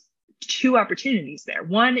there's two opportunities there.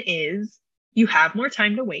 One is you have more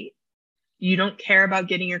time to wait. You don't care about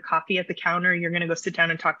getting your coffee at the counter. You're going to go sit down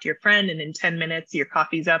and talk to your friend, and in 10 minutes, your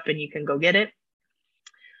coffee's up and you can go get it.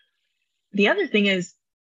 The other thing is,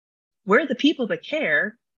 we're the people that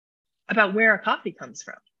care about where our coffee comes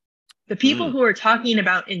from. The people who are talking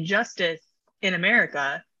about injustice in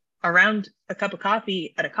America around a cup of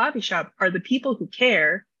coffee at a coffee shop are the people who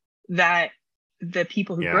care that the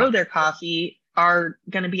people who grow their coffee are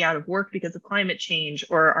going to be out of work because of climate change,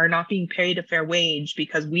 or are not being paid a fair wage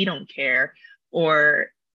because we don't care, or,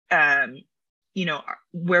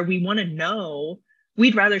 where we want to know,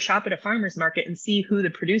 we'd rather shop at a farmer's market and see who the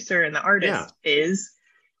producer and the artist is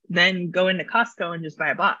than go into Costco and just buy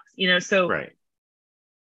a box, so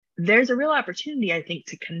there's a real opportunity, I think,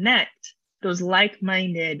 to connect those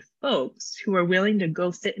like-minded folks who are willing to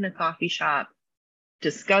go sit in a coffee shop,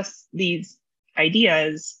 discuss these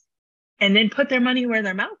ideas, and then put their money where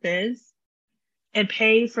their mouth is and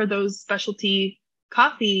pay for those specialty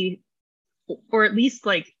coffee, or at least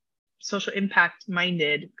like social impact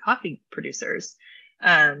minded coffee producers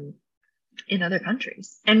in other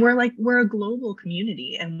countries. And we're a global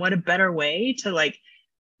community. And what a better way to, like,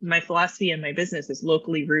 my philosophy and my business is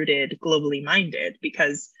locally rooted, globally minded,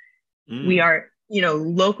 because we are,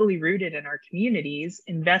 locally rooted in our communities,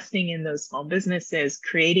 investing in those small businesses,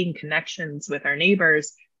 creating connections with our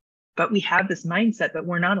neighbors. But we have this mindset that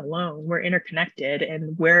we're not alone, we're interconnected,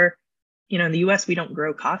 and in the US, we don't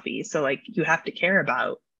grow coffee. So like, you have to care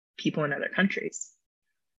about people in other countries.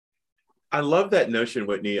 I love that notion,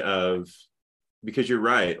 Whitney, because you're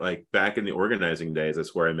right. Like back in the organizing days,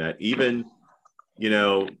 that's where I met. Even,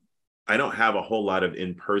 I don't have a whole lot of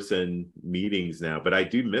in-person meetings now, but I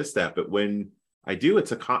do miss that. But when I do,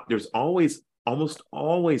 there's almost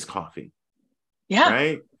always coffee. Yeah.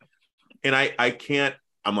 Right. And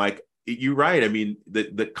I'm like, you're right. I mean,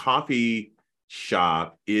 the coffee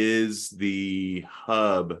shop is the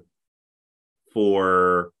hub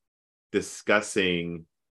for discussing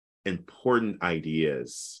important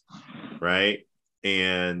ideas, right?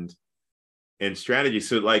 And strategy.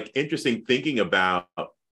 So like, interesting thinking about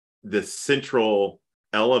the central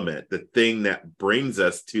element, the thing that brings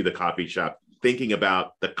us to the coffee shop, thinking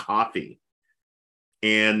about the coffee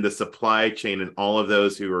and the supply chain and all of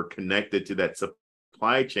those who are connected to that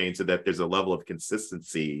supply chain, so that there's a level of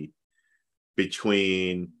consistency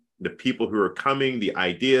between the people who are coming, the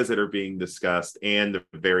ideas that are being discussed, and the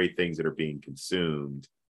very things that are being consumed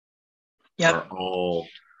are all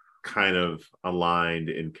kind of aligned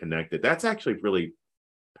and connected. That's actually really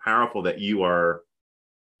powerful that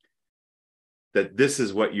this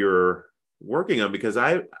is what you're working on, because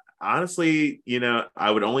I honestly,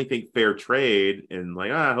 I would only think fair trade and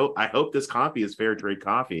like, I hope this coffee is fair trade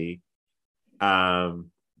coffee.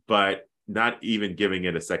 But not even giving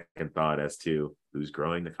it a second thought as to who's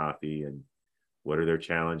growing the coffee and what are their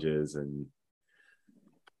challenges. And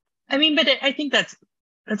I mean, but I think that's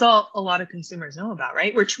all a lot of consumers know about,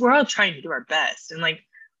 right? We're all trying to do our best. And like,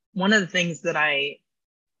 one of the things that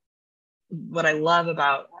what I love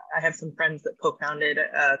about, I have some friends that co-founded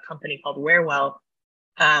a company called Wearwell,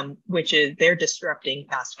 which is, they're disrupting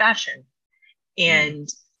fast fashion. And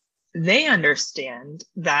they understand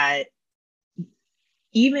that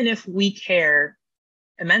even if we care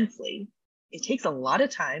immensely, it takes a lot of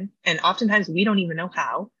time, and oftentimes we don't even know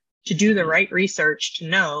how to do the right research to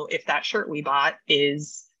know if that shirt we bought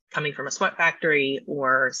is coming from a sweat factory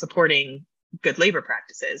or supporting good labor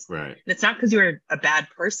practices. Right. And it's not because you're a bad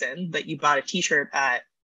person that you bought a t-shirt at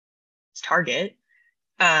Target.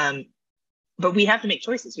 But we have to make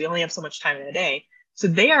choices. We only have so much time in a day. So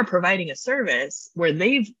they are providing a service where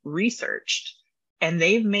they've researched and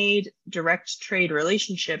they've made direct trade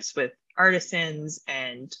relationships with artisans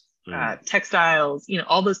and textiles,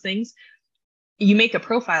 all those things. You make a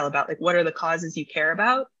profile about like, what are the causes you care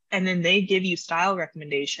about? And then they give you style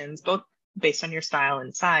recommendations, both based on your style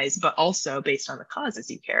and size, but also based on the causes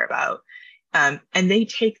you care about. And they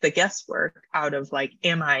take the guesswork out of like,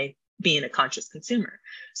 am I being a conscious consumer?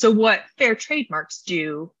 So what fair trade marks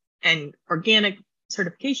do and organic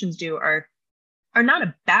certifications do are not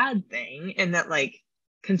a bad thing, in that like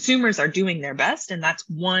consumers are doing their best, and that's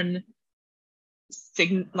one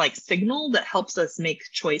signal that helps us make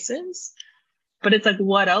choices. But it's like,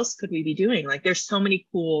 what else could we be doing? Like, there's so many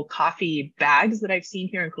cool coffee bags that I've seen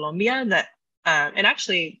here in Colombia that, and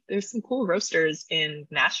actually there's some cool roasters in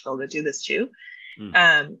Nashville that do this too.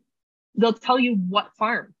 They'll tell you what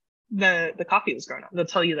farm the coffee was grown on. They'll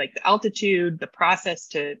tell you like the altitude, the process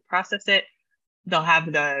to process it. They'll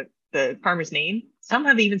have the farmer's name. Some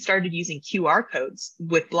have even started using QR codes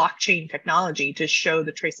with blockchain technology to show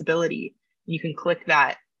the traceability. You can click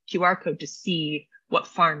that QR code to see what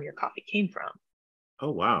farm your coffee came from. Oh,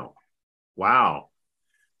 wow. Wow.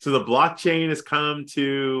 So the blockchain has come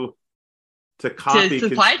to coffee. To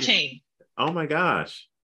supply chain. Oh my gosh.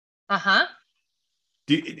 Uh-huh.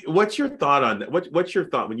 What's your thought on that? What's your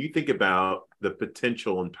thought when you think about the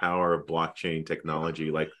potential and power of blockchain technology?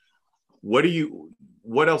 Like, what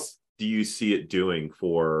else do you see it doing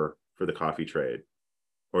for the coffee trade?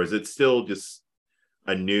 Or is it still just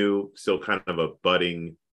still kind of a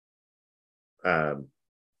budding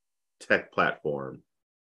tech platform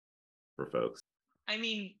for folks? I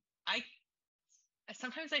mean,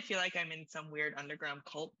 sometimes I feel like I'm in some weird underground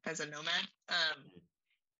cult as a nomad,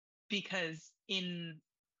 because in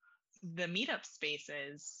the meetup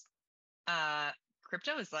spaces,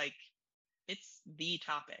 crypto is like, it's the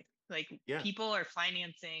topic. Like, people are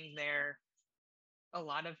financing a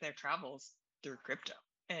lot of their travels through crypto,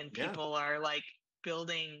 and people are like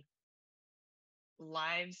building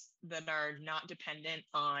lives that are not dependent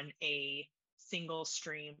on a single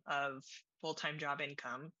stream of full-time job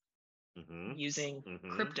income, using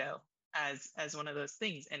crypto as one of those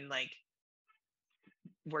things. And like,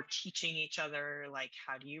 we're teaching each other, like,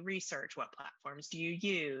 how do you research, what platforms do you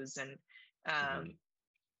use? And I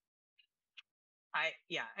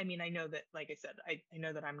mean, I know that, like I said, I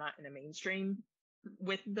know that I'm not in a mainstream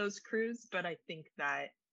with those crews, but I think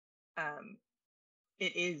that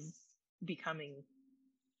it is becoming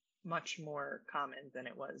much more common than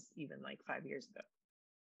it was even like 5 years ago.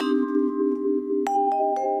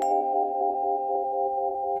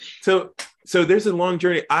 So there's a long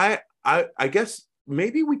journey. I guess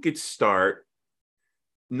maybe we could start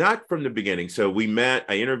not from the beginning. So we met,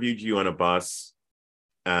 I interviewed you on a bus,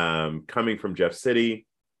 coming from Jeff City.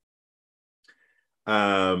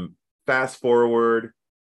 Fast forward,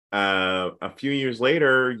 a few years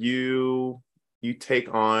later, you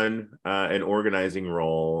take on an organizing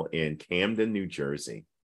role in Camden, New Jersey.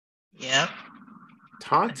 Yeah.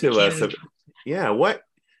 Talk to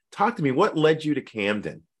me. What led you to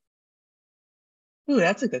Camden? Ooh,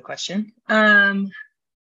 that's a good question.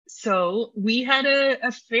 So we had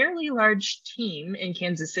a fairly large team in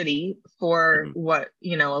Kansas City for what,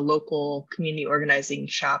 a local community organizing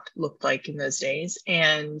shop looked like in those days.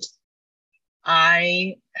 And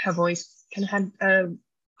I have always kind of had a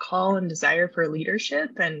call and desire for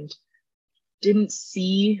leadership, and didn't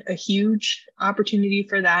see a huge opportunity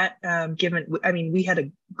for that. We had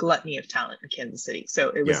a gluttony of talent in Kansas City. So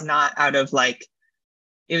it was not out of like,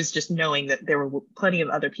 it was just knowing that there were plenty of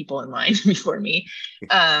other people in line before me.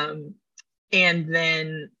 And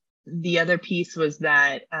then the other piece was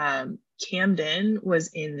that Camden was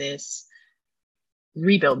in this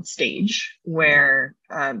rebuild stage where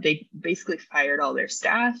they basically fired all their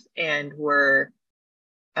staff and were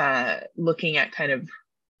looking at kind of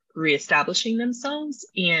reestablishing themselves.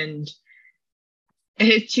 And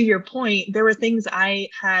to your point, there were things I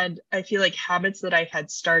feel like habits that I had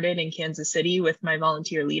started in Kansas City with my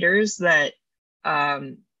volunteer leaders that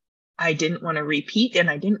I didn't want to repeat, and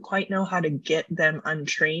I didn't quite know how to get them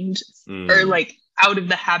untrained or like out of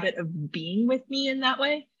the habit of being with me in that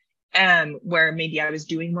way. Where maybe I was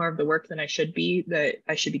doing more of the work than I should be, that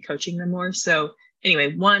I should be coaching them more. So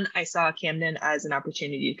anyway, I saw Camden as an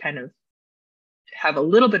opportunity to kind of have a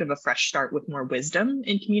little bit of a fresh start with more wisdom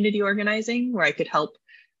in community organizing, where I could help,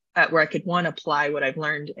 where I could, one, apply what I've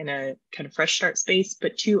learned in a kind of fresh start space,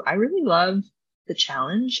 but two, I really love the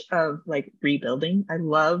challenge of like rebuilding. I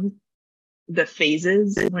love the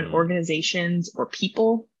phases when organizations or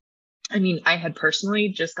people, I mean, I had personally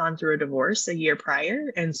just gone through a divorce a year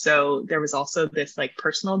prior. And so there was also this like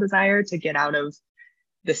personal desire to get out of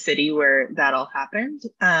the city where that all happened.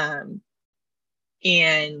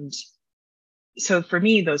 And so for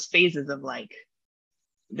me, those phases of like,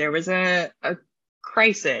 there was a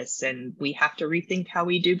crisis and we have to rethink how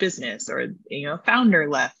we do business, or, you know, founder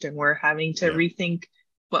left and we're having to rethink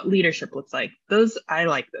what leadership looks like. Those, I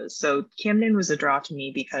like those. So Camden was a draw to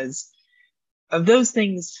me because of those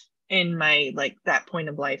things in my, like, that point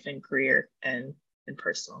of life and career and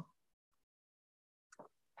personal.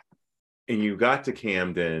 And you got to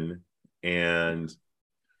Camden, and,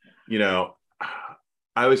 you know,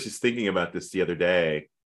 I was just thinking about this the other day.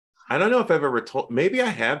 I don't know if I've ever told, maybe I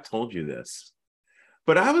have told you this,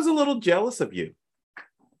 but I was a little jealous of you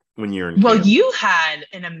when you're in Camden. You had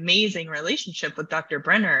an amazing relationship with Dr.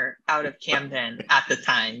 Brenner out of Camden at the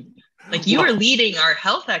time. Like, you were leading our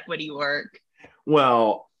health equity work.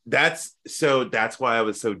 Well, that's why I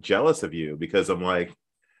was so jealous of you, because I'm like,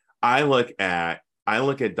 I look at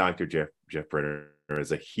Dr. Jeff Brenner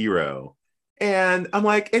as a hero, and I'm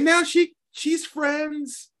like, and now she's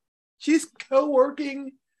friends, she's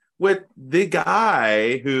co-working with the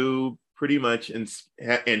guy who pretty much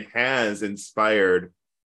has inspired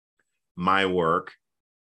my work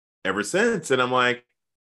ever since. And I'm like,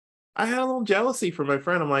 I had a little jealousy for my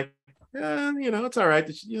friend. I'm like, you know, it's all right.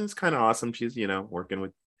 It's kind of awesome. She's, you know, working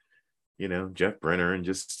with, you know, Jeff Brenner and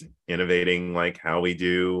just innovating like how we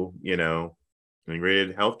do, you know,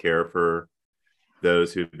 integrated healthcare for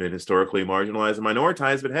those who've been historically marginalized and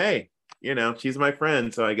minoritized. But hey, you know, she's my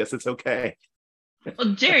friend, so I guess it's okay. Well,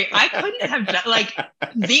 Jerry, I couldn't have done, like,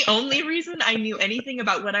 the only reason I knew anything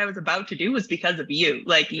about what I was about to do was because of you.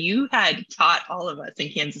 Like, you had taught all of us in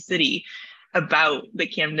Kansas City about the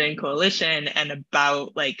Camden Coalition and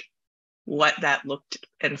about like what that looked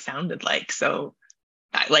and sounded like. So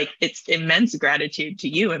like, it's immense gratitude to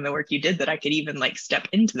you and the work you did that I could even like step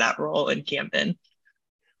into that role in Camden.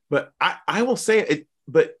 But I will say it,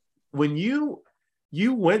 but when you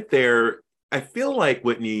went there, I feel like,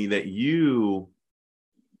 Whitney, that you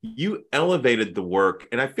elevated the work.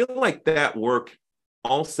 And I feel like that work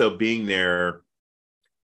also being there,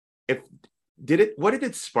 what did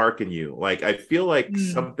it spark in you? Like, I feel like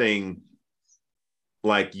something,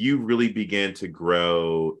 like, you really began to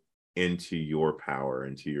grow into your power,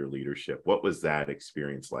 into your leadership. What was that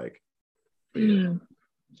experience like? I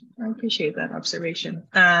appreciate that observation.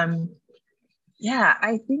 Yeah,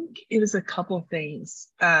 I think it was a couple things.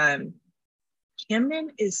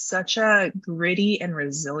 Camden is such a gritty and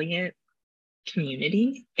resilient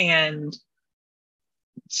community. And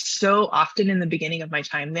so often in the beginning of my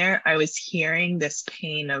time there, I was hearing this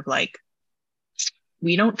pain of like,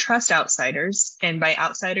 we don't trust outsiders. And by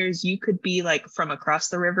outsiders, you could be like from across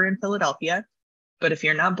the river in Philadelphia. But if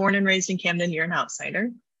you're not born and raised in Camden, you're an outsider.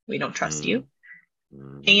 We don't trust you.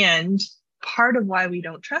 And part of why we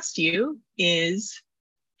don't trust you is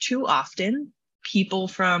too often people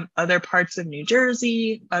from other parts of New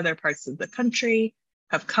Jersey, other parts of the country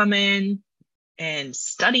have come in and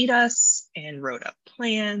studied us and wrote up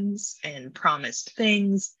plans and promised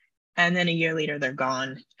things. And then a year later, they're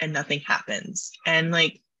gone and nothing happens. And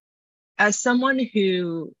like, as someone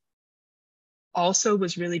who also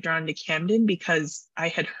was really drawn to Camden because I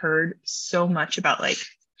had heard so much about like,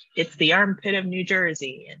 it's the armpit of New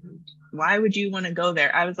Jersey and why would you want to go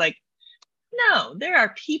there? I was like, no, there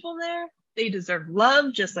are people there. They deserve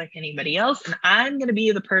love just like anybody else. And I'm going to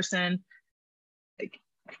be the person, like,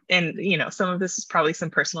 and you know, some of this is probably some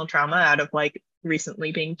personal trauma out of like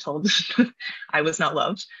recently being told I was not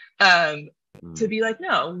loved, to be like,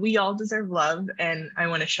 no, we all deserve love. And I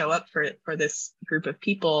want to show up for this group of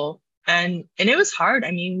people. And it was hard.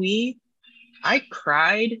 I mean, I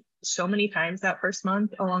cried so many times that first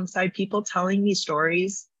month alongside people telling me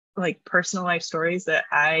stories, like personal life stories that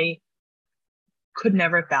I could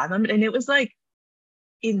never fathom. And it was like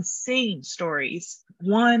insane stories,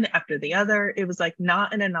 one after the other. It was like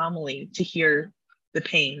not an anomaly to hear the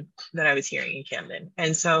pain that I was hearing in Camden.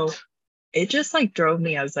 And so it just like drove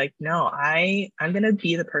me. I was like, no, I'm going to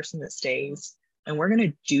be the person that stays and we're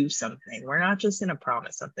going to do something. We're not just going to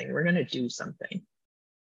promise something. We're going to do something.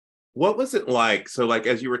 What was it like? So like,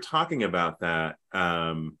 as you were talking about that,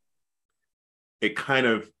 it kind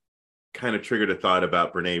of triggered a thought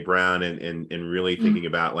about Brene Brown and really thinking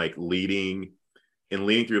about like leading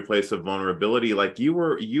through a place of vulnerability. Like you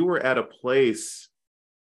were at a place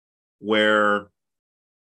where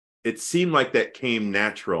it seemed like that came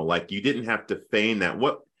natural. Like you didn't have to feign that.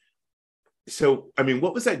 So, I mean,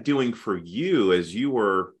 what was that doing for you as you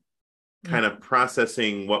were kind of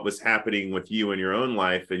processing what was happening with you in your own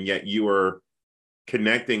life, and yet you were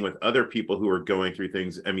connecting with other people who are going through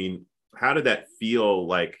things. I mean, how did that feel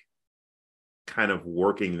like, kind of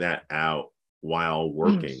working that out while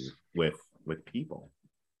working with people?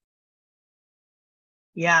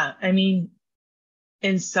 Yeah, I mean,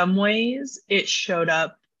 in some ways it showed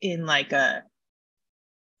up in like a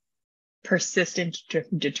persistent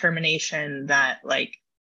determination that like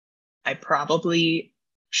I probably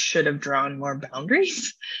should have drawn more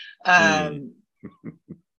boundaries than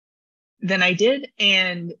I did.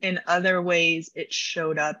 And in other ways, it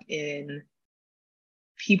showed up in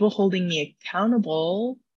people holding me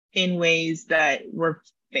accountable in ways that were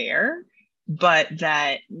fair, but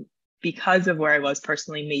that because of where I was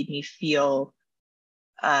personally made me feel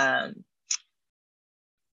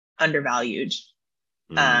undervalued.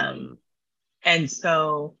 And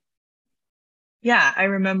so, yeah, I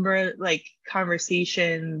remember like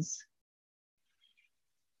conversations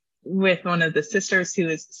with one of the sisters who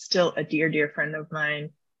is still a dear, dear friend of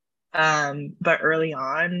mine. But early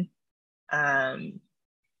on,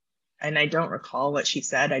 and I don't recall what she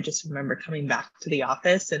said. I just remember coming back to the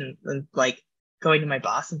office and like going to my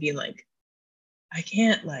boss and being like, I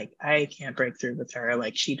can't break through with her.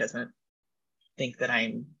 Like, she doesn't think that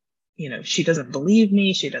I'm, she doesn't believe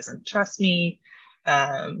me. She doesn't trust me.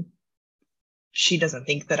 She doesn't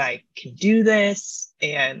think that I can do this.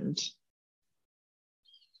 And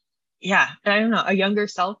yeah, I don't know, a younger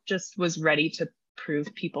self just was ready to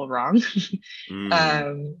prove people wrong.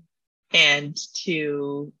 And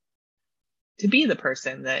to be the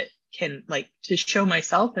person that can, like, to show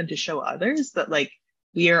myself and to show others that like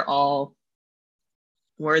we are all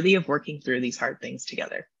worthy of working through these hard things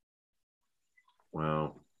together.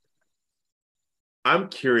 Wow. I'm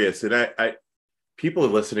curious, and I people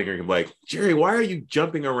listening are like, Jerry, why are you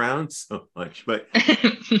jumping around so much? But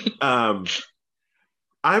I'm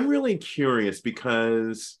really curious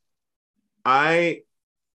because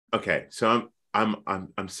so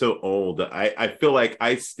I'm so old. I feel like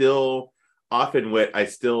I still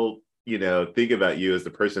think about you as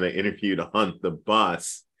the person I interviewed on the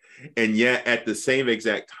bus. And yet at the same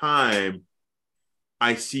exact time,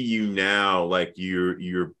 I see you now, like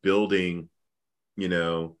you're building,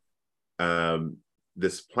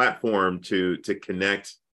 this platform to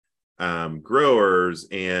connect growers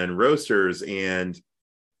and roasters. And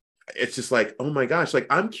it's just like, oh my gosh, like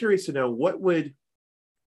I'm curious to know what would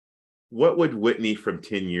Whitney from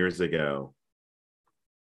 10 years ago,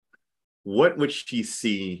 what would she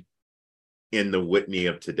see in the Whitney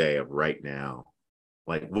of today, of right now?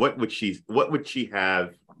 Like, what would she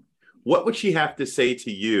have to say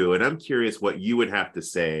to you? And I'm curious what you would have to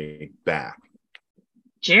say back.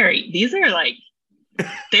 Jerry, these are like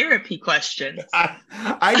therapy questions.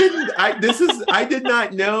 I did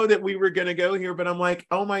not know that we were going to go here, but I'm like,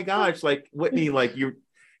 oh my gosh, like Whitney, like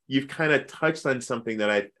you've kind of touched on something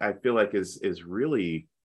that I feel like is really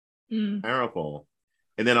powerful.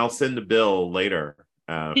 And then I'll send the bill later.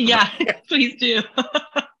 Yeah, please do.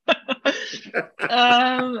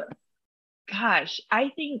 Gosh,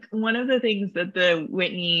 I think one of the things that the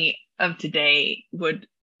Whitney of today would,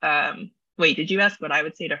 wait, did you ask what I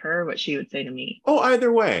would say to her or what she would say to me? Oh,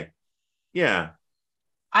 either way. Yeah.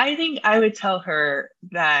 I think I would tell her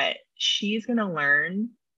that she's going to learn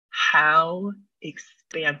how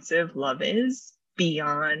expansive love is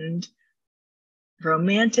beyond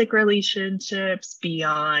romantic relationships,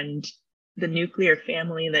 beyond the nuclear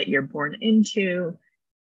family that you're born into,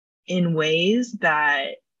 in ways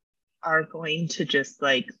that are going to just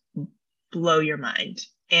like blow your mind.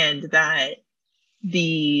 And that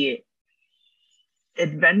the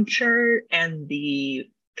adventure and the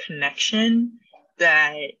connection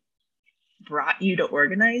that brought you to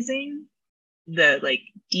organizing, the like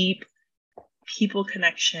deep people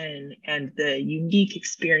connection and the unique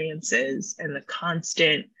experiences and the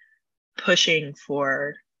constant pushing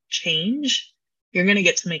for change, you're going to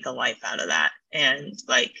get to make a life out of that. And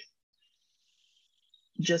like,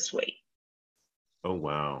 just wait. Oh,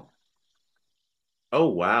 wow. Oh,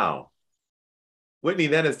 wow. Whitney,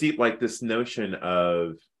 that is deep. Like this notion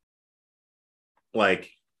of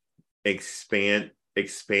like expansive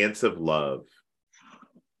love.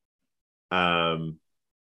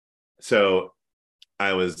 So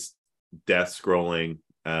I was death scrolling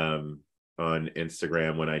on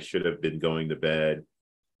Instagram when I should have been going to bed.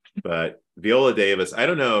 But Viola Davis, I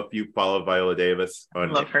don't know if you follow Viola Davis.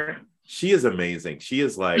 Love her. She is amazing. She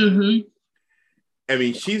is like, I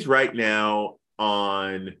mean, she's right now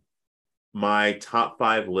on my top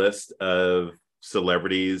 5 list of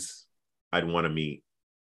celebrities I'd want to meet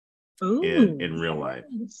in real life.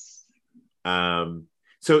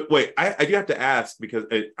 So wait, I do have to ask because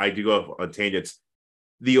I do go off on tangents.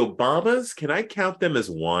 The Obamas, can I count them as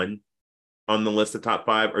one on the list of top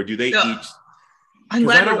five, or do they No, each? I'm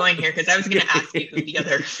glad we're going here because I was going to ask you who the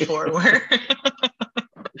other four were.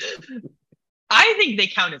 I think they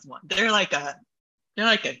count as one. They're like a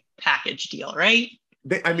package deal, right?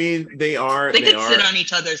 I mean, they are. They could sit on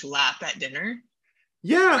each other's lap at dinner.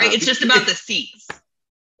 Yeah, right. It's just about the seats,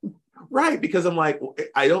 right? Because I'm like,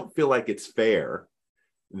 I don't feel like it's fair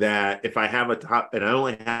that if I have a top and I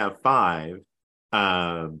only have five,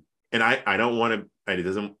 and I don't want to. It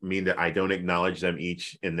doesn't mean that I don't acknowledge them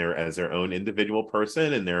each in their own individual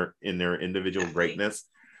person and their individual greatness.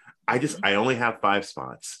 I only have 5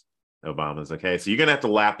 spots. Obamas, okay, so you're gonna have to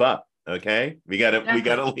lap up. Okay, we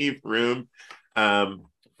gotta leave room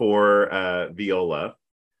for Viola.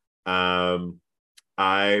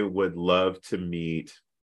 I would love to meet.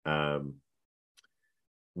 Right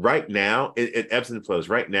now, it ebbs and flows.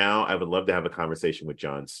 Right now, I would love to have a conversation with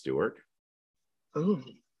Jon Stewart. Oh,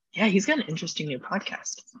 yeah, he's got an interesting new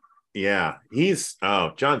podcast. Yeah,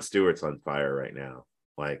 Jon Stewart's on fire right now.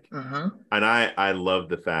 Like, and I love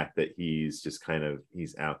the fact that he's just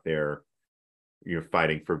he's out there,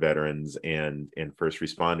 fighting for veterans and first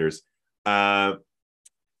responders. And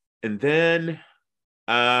then,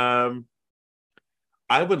 I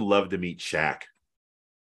would love to meet Shaq.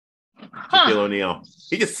 Shaquille O'Neal.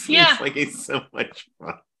 He just seems like he's so much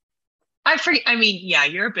fun. I forget. I mean, yeah,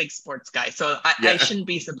 you're a big sports guy, so I shouldn't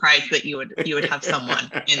be surprised that you would have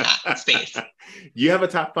someone in that space. You have a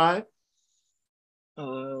top 5?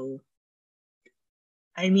 Oh,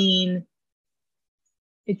 I mean,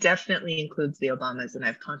 it definitely includes the Obamas, and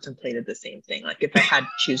I've contemplated the same thing. Like, if I had to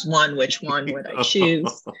choose one, which one would I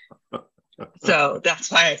choose? So that's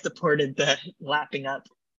why I supported the lapping up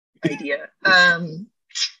idea.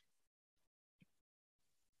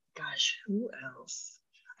 Gosh, who else?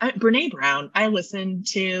 Brene Brown. I listen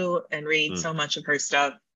to and read so much of her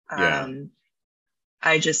stuff.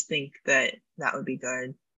 I just think that would be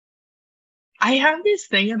good. I have this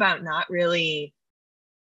thing about not really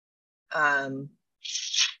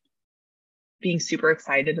being super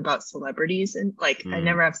excited about celebrities, and like I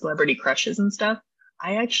never have celebrity crushes and stuff.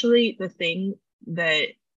 The thing that,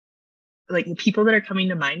 like, the people that are coming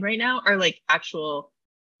to mind right now are like actual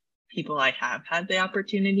people I have had the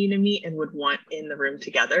opportunity to meet and would want in the room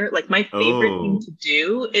together. Like, my favorite thing to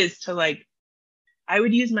do is to, like, I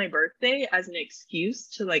would use my birthday as an excuse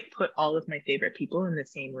to, like, put all of my favorite people in the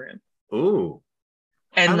same room. Ooh.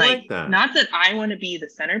 And like that. Not that I want to be the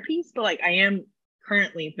centerpiece, but like I am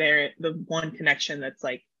currently the one connection that's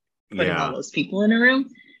like putting all those people in a room,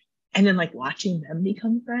 and then like watching them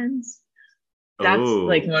become friends. That's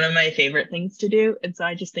like one of my favorite things to do. And so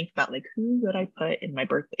I just think about like, who would I put in my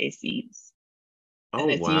birthday seats? And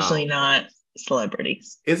it's usually not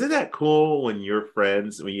celebrities. Isn't that cool when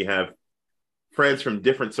you have friends from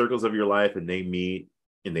different circles of your life and they meet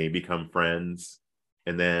and they become friends,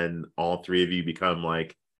 and then all 3 of you become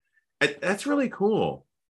like, that's really cool.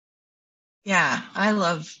 Yeah, I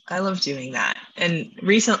love doing that. And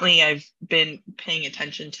recently I've been paying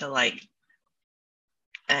attention to like,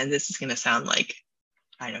 and this is going to sound like,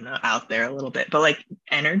 I don't know, out there a little bit, but like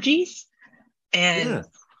energies and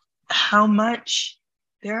how much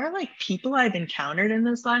there are like people I've encountered in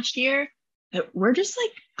this last year that we're just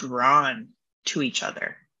like drawn to each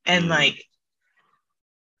other, and like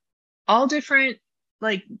all different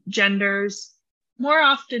like genders, more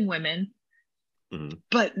often women,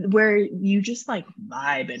 but where you just like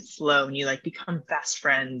vibe and flow and you like become fast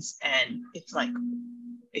friends. And it's like,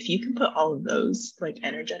 if you can put all of those like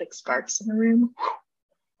energetic sparks in a room.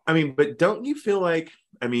 I mean, but don't you feel like,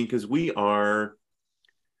 I mean, because we are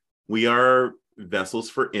vessels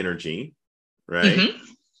for energy, right?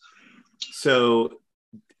 So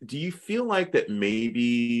do you feel like that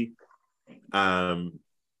maybe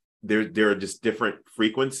there are just different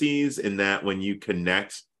frequencies in that when you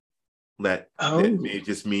connect, that it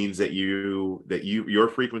just means that your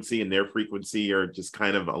frequency and their frequency are just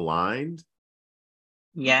kind of aligned?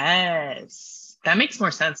 Yes, that makes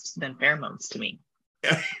more sense than pheromones to me.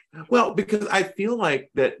 Well, because I feel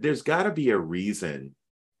like that there's got to be a reason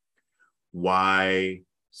why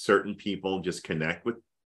certain people just connect with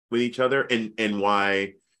each other, and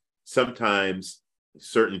why sometimes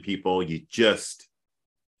certain people you just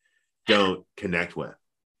don't connect with,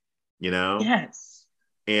 Yes.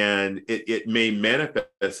 And it may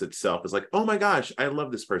manifest itself as like, oh my gosh, I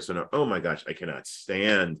love this person, or oh my gosh, I cannot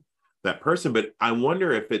stand that person. But I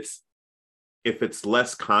wonder if it's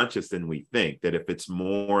less conscious than we think, that if it's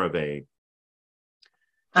more of an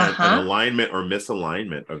alignment or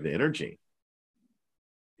misalignment of the energy,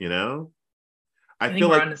 I I think feel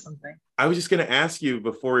we're like onto something. I was just going to ask you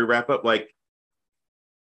before we wrap up, like,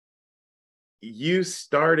 you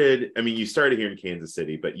started, I mean, you started here in Kansas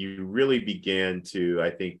City, but you really began to,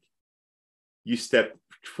 I think, you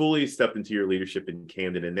fully stepped into your leadership in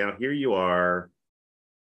Camden, and now here you are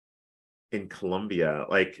in Columbia.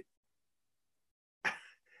 Like,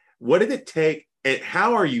 what did it take, and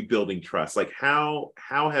how are you building trust? Like, how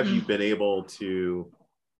have you been able to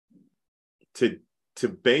to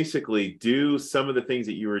basically do some of the things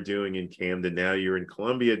that you were doing in Camden? Now you're in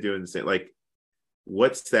Columbia doing the same. Like,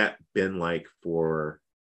 what's that been like for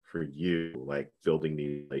you, like building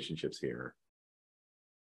these relationships here?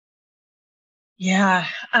 Yeah.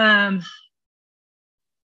 I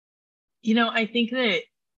think that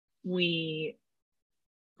we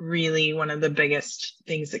really, one of the biggest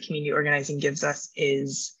things that community organizing gives us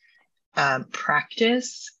is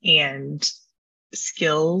practice and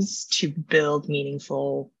skills to build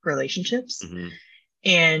meaningful relationships. Mm-hmm.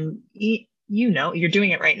 And you're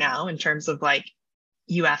doing it right now in terms of like,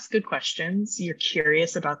 you ask good questions, you're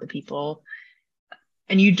curious about the people,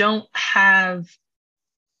 and you don't have,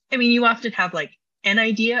 I mean, you often have like an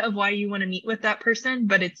idea of why you want to meet with that person,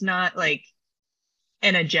 but it's not like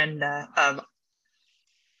an agenda of,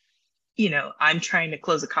 I'm trying to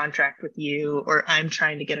close a contract with you, or I'm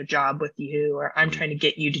trying to get a job with you, or I'm Mm-hmm. trying to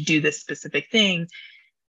get you to do this specific thing.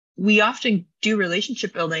 We often do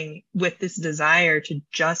relationship building with this desire to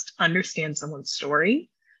just understand someone's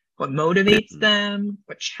story, what motivates them,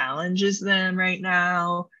 what challenges them right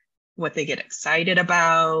now, what they get excited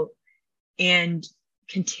about, and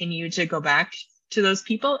continue to go back to those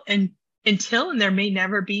people. And there may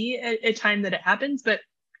never be a time that it happens, but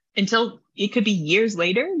until it could be years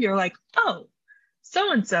later, you're like, oh,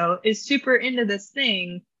 so-and-so is super into this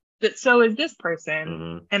thing, that so is this person,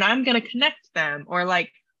 Mm-hmm. and I'm going to connect them. Or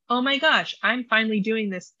like, oh my gosh, I'm finally doing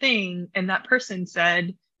this thing, and that person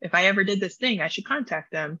said, if I ever did this thing, I should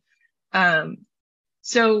contact them.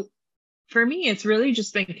 So for me, it's really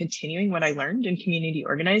just been continuing what I learned in community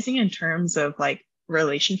organizing in terms of like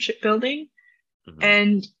relationship building Mm-hmm.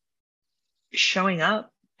 and showing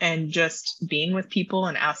up and just being with people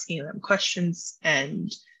and asking them questions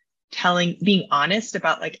and being honest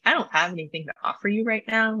about like, I don't have anything to offer you right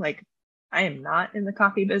now. Like, I am not in the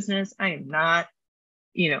coffee business. I am not,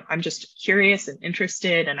 I'm just curious and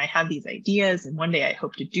interested, and I have these ideas, and one day I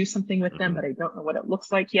hope to do something with them, but I don't know what it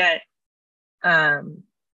looks like yet. And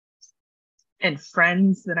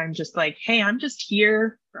friends that I'm just like, hey, I'm just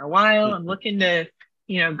here for a while. I'm looking to,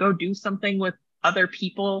 go do something with other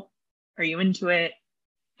people. Are you into it?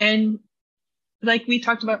 And like we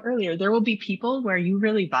talked about earlier, there will be people where you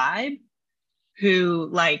really vibe, who,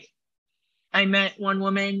 like, I met one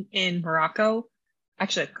woman in Morocco,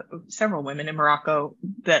 actually several women in Morocco,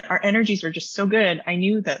 that our energies were just so good. I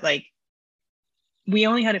knew that like we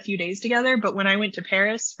only had a few days together, but when I went to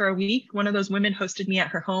Paris for a week, one of those women hosted me at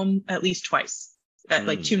her home at least twice, at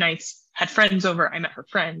like 2 nights, had friends over. I met her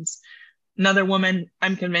friends. Another woman,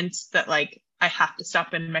 I'm convinced that like I have to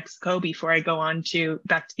stop in Mexico before I go on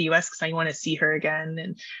back to the US, because I want to see her again.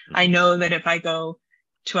 And I know that if I go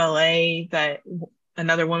to LA, that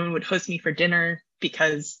another woman would host me for dinner,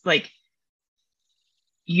 because like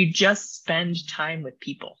you just spend time with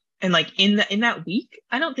people. And like in that week,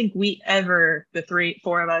 I don't think we ever, the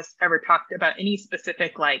 4 of us, ever talked about any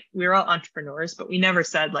specific, like, we were all entrepreneurs, but we never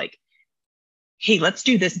said like, hey, let's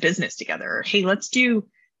do this business together, or hey, let's do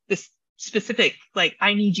this specific, like,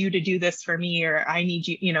 I need you to do this for me, or I need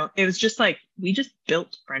you, it was just like, we just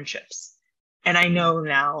built friendships. And I know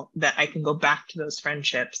now that I can go back to those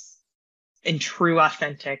friendships in true,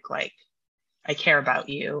 authentic, like, I care about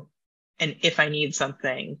you, and if I need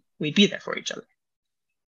something, we'd be there for each other.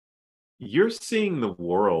 You're seeing the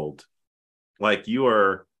world, like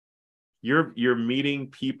you're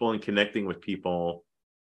meeting people and connecting with people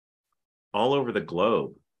all over the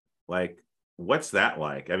globe. Like, what's that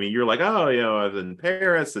like? I mean, you're like, oh, I was in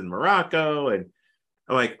Paris and Morocco, and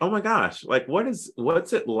I'm like, oh my gosh, like, what's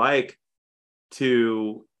it like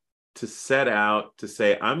to set out to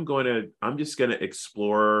say, I'm just gonna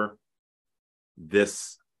explore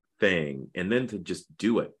this thing, and then to just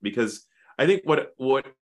do it? Because I think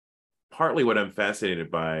partly what I'm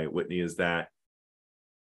fascinated by, Whitney, is that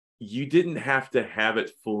you didn't have to have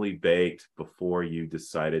it fully baked before you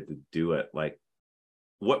decided to do it. Like,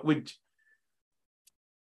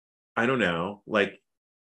 I don't know, like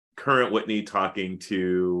current Whitney talking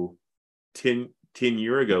to 10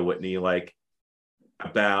 year ago Whitney, like,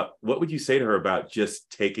 about what would you say to her about just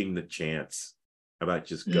taking the chance, about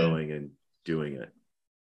just going and doing it?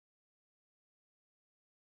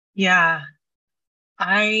 Yeah.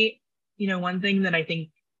 One thing that I think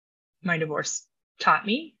my divorce taught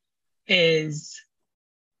me is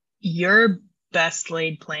your best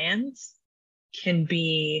laid plans can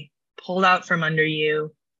be pulled out from under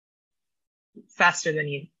you faster than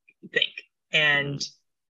you think. And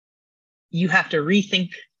you have to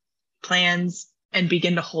rethink plans and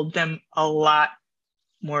begin to hold them a lot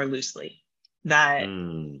more loosely. That,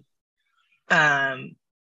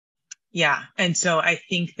 yeah. And so I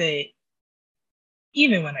think that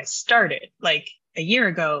even when I started, like a year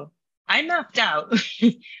ago, I mapped out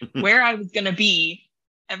where I was going to be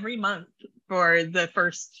every month for the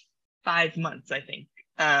first 5 months, I think.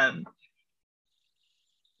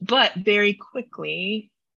 But very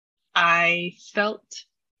quickly, I felt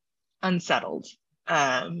unsettled.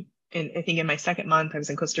 And I think in my second month, I was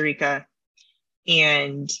in Costa Rica,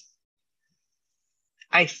 and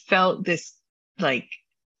I felt this like,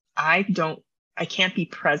 I can't be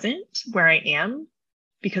present where I am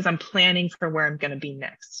because I'm planning for where I'm going to be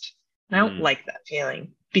next. And I don't like that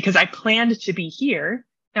feeling because I planned to be here.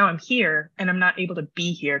 Now I'm here and I'm not able to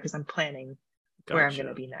be here because I'm planning where I'm going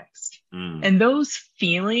to be next. And those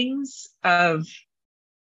feelings of,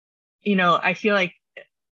 I feel like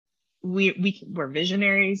we're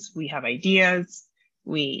visionaries. We have ideas.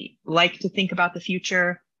 We like to think about the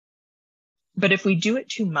future. But if we do it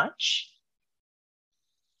too much,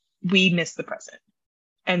 we miss the present.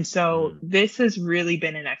 And so this has really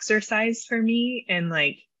been an exercise for me in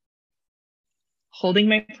like holding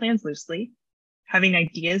my plans loosely, having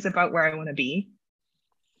ideas about where I want to be,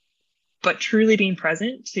 but truly being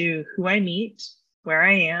present to who I meet, where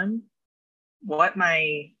I am, what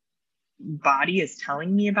my body is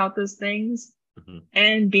telling me about those things,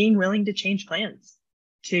 and being willing to change plans,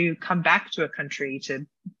 to come back to a country, to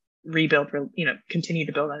rebuild, continue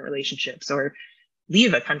to build on relationships, or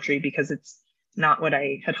leave a country because it's not what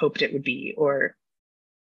I had hoped it would be, or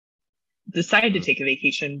decide to take a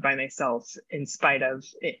vacation by myself in spite of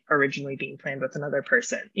it originally being planned with another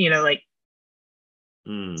person, so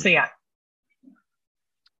yeah.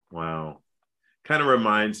 Wow. Kind of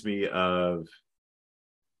reminds me of,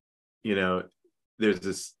 there's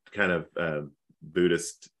this kind of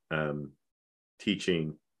Buddhist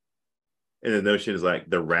teaching, and the notion is like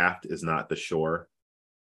the raft is not the shore.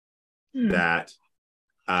 That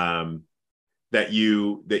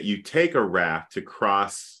you take a raft to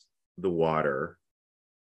cross the water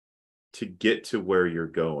to get to where you're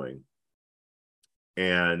going.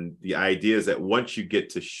 And the idea is that once you get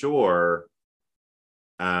to shore,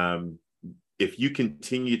 if you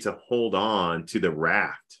continue to hold on to the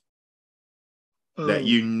raft, that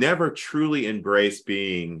you never truly embrace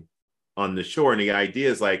being on the shore. And the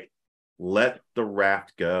idea is like, let the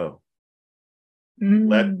raft go.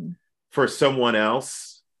 Let for someone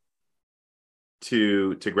else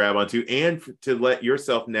to grab onto, and to let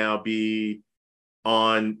yourself now be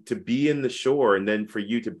to be in the shore, and then for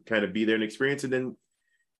you to kind of be there and experience. And then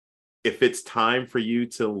if it's time for you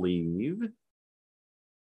to leave,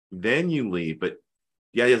 then you leave. But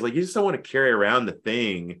the idea is like, you just don't want to carry around the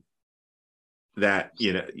thing that,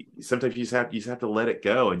 sometimes you just have to let it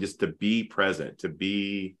go, and just to be present, to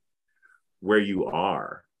be where you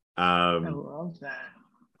are. I love that.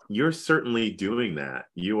 You're certainly doing that.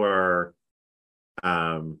 You are,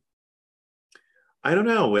 I don't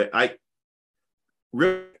know. I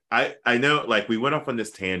know, like, we went off on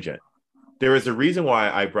this tangent. There is a reason why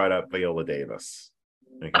I brought up Viola Davis.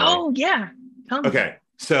 Okay? Oh yeah. Tell me. Okay.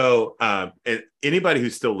 So, and anybody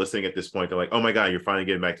who's still listening at this point, they're like, oh my God, you're finally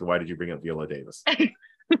getting back to why did you bring up Viola Davis?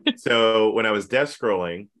 So when I was dev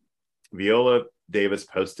scrolling, Viola Davis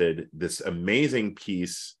posted this amazing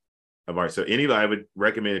piece of art. So anybody, I would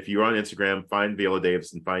recommend, if you're on Instagram, find Viola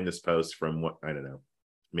Davis and find this post from what, I don't know,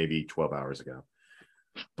 maybe 12 hours ago.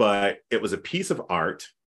 But it was a piece of art,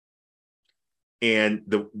 and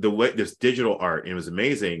the way, this digital art, and it was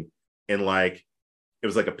amazing. And like, it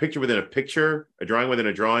was like a picture within a picture, a drawing within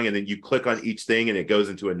a drawing, and then you click on each thing and it goes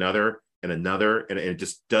into another and another, and it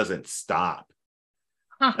just doesn't stop.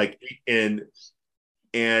 Like, and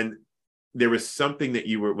there was something that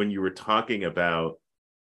when you were talking about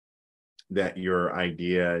that, your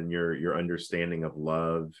idea and your understanding of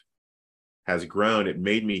love has grown, it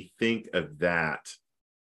made me think of that.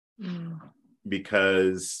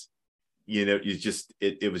 Because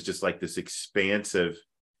it was just like this expansive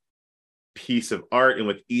piece of art, and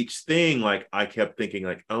with each thing, like, I kept thinking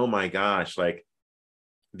like, oh my gosh, like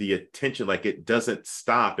the attention, like it doesn't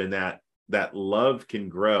stop, and that love can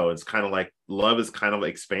grow. It's kind of like, love is kind of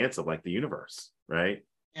expansive, like the universe, right?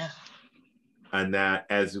 Yeah. And that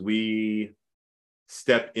as we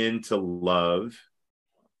step into love,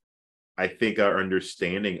 I think our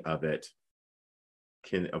understanding of it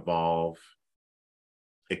can evolve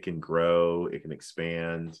it can grow, it can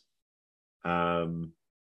expand. And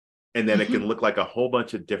then it can look like a whole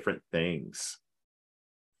bunch of different things.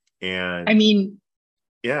 And I mean,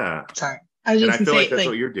 yeah. sorry. I was And just I feel gonna like say, that's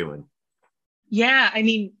what you're doing. yeah, I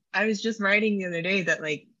mean, I was just writing the other day that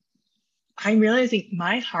like I'm realizing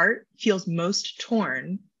my heart feels most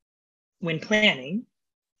torn when planning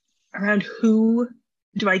around who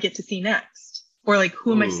do I get to see next? Or like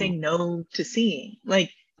who am I saying no to seeing? Like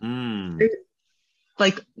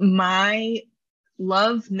my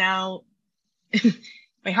love now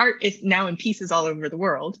my heart is now in pieces all over the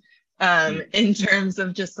world in terms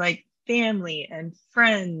of just like family and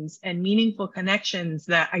friends and meaningful connections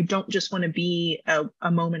that I don't just want to be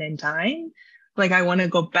a moment in time. Like I want to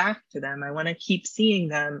go back to them. I want to keep seeing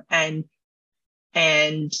them.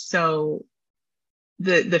 And so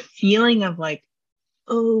the feeling of like,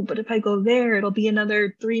 oh, but if I go there, it'll be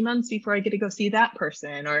another 3 months before I get to go see that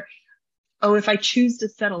person. Or, oh, if I choose to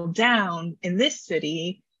settle down in this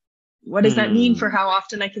city, what does that mean for how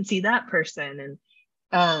often I can see that person?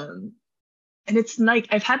 And it's like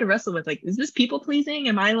I've had to wrestle with like, is this people pleasing?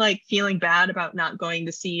 Am I like feeling bad about not going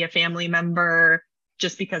to see a family member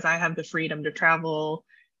just because I have the freedom to travel?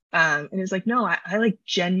 And it's like, no, I like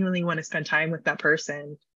genuinely want to spend time with that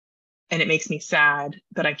person. And it makes me sad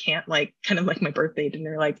that I can't like kind of like my birthday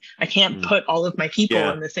dinner, like I can't put all of my people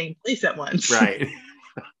in the same place at once. Right.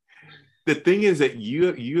 The thing is that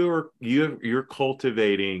you're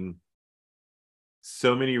cultivating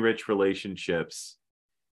so many rich relationships,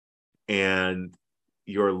 and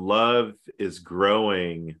your love is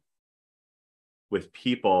growing with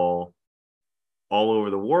people all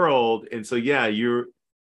over the world. And so, yeah, you're,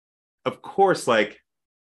 of course, like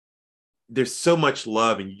there's so much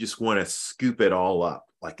love and you just want to scoop it all up.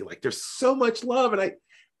 Like there's so much love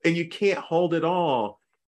and you can't hold it all.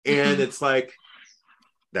 And it's like,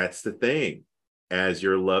 that's the thing. As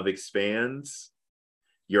your love expands,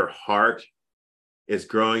 your heart is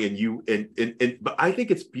growing, and but I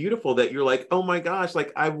think it's beautiful that you're like, oh my gosh,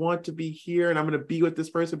 like I want to be here and I'm going to be with this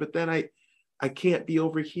person, but then I can't be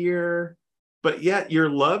over here. But yet your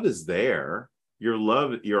love is there.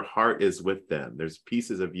 Your heart is with them. There's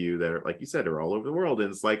pieces of you that are, like you said, are all over the world. And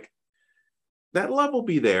it's like, that love will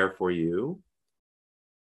be there for you,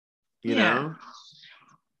 you know?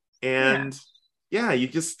 And you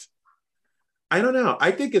just, I don't know.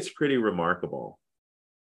 I think it's pretty remarkable.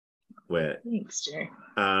 Thanks, Jay.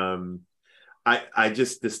 I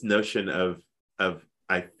just, this notion of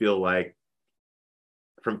I feel like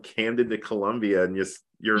from Camden to Columbia, and just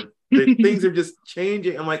things are just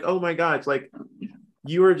changing. I'm like, oh my gosh, like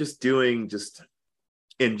you are just doing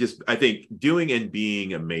I think doing and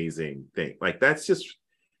being amazing thing. Like that's just,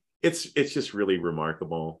 it's just really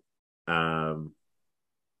remarkable. I'm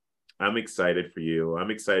excited for you.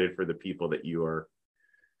 I'm excited for the people that you are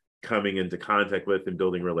coming into contact with and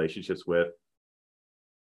building relationships with.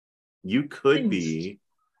 You could be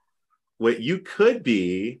what you could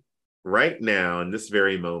be right now in this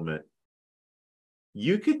very moment.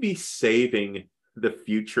 You could be saving the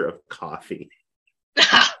future of coffee.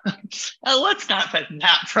 Let's not put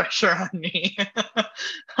that pressure on me.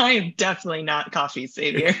 I am definitely not coffee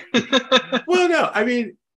savior. Well, no, I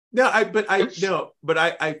mean, I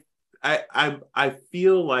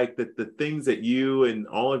feel like that the things that you and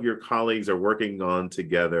all of your colleagues are working on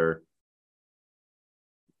together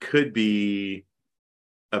could be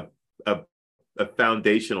a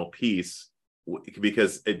foundational piece,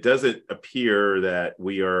 because it doesn't appear that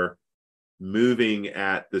we are moving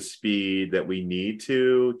at the speed that we need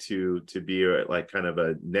to be like kind of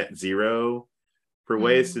a net zero for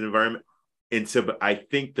waste and environment. And so, but I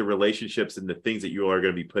think the relationships and the things that you are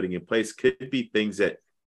going to be putting in place could be things that,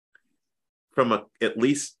 at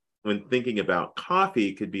least when thinking about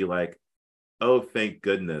coffee, could be like, oh, thank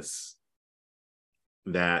goodness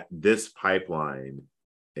that this pipeline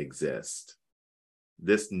exists.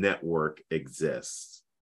 This network exists.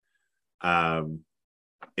 And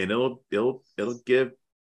it'll give,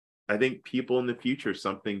 I think, people in the future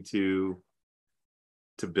something to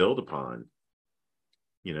build upon,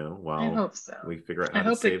 while I hope so. we figure out how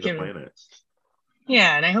to save the planet.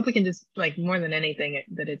 Yeah, and I hope we can just, like, more than anything,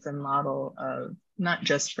 that it's a model of not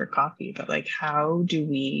just for coffee, but like, how do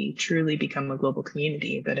we truly become a global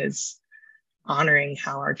community that is honoring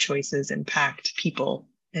how our choices impact people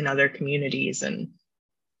in other communities, and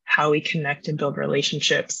how we connect and build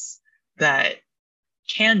relationships that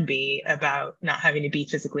can be about not having to be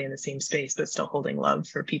physically in the same space, but still holding love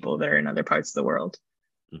for people that are in other parts of the world.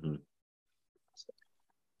 Mm-hmm.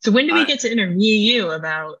 So when do we get to interview you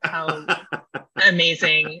about how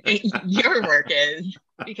amazing your work is?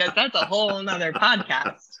 Because that's a whole nother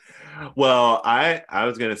podcast. Well, I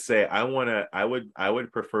was gonna say I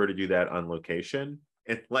would prefer to do that on location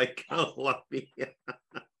in like Colombia.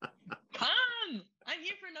 Come, I'm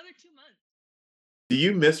here for another 2 months. Do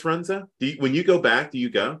you miss Runza? When you go back, do you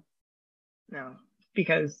go? No,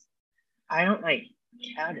 because I don't like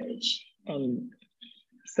cabbage, and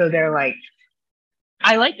so they're like,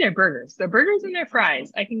 I like their burgers. Their burgers and their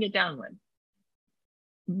fries, I can get down with.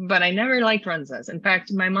 But I never liked Runzas. In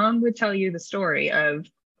fact, my mom would tell you the story of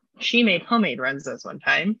she made homemade Runzas one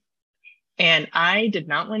time, and I did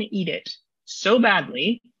not want to eat it so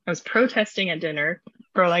badly. I was protesting at dinner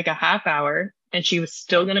for like a half hour, and she was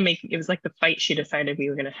still going to make it. Was like the fight she decided we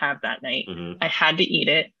were going to have that night. Mm-hmm. I had to eat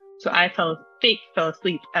it. So I fell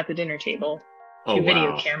asleep at the dinner table. Oh, She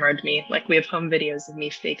video wow. cameraed me. Like we have home videos of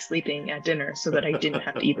me fake sleeping at dinner so that I didn't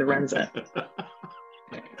have to eat the Runza.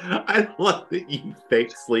 I love that you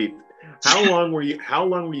fake sleep. How long were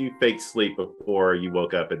you fake sleep before you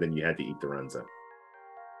woke up and then you had to eat the Runza?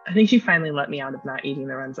 I think she finally let me out of not eating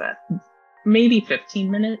the Runza. Maybe 15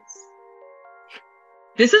 minutes.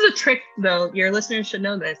 This is a trick, though. Your listeners should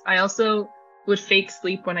know this. I also would fake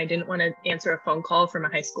sleep when I didn't want to answer a phone call from a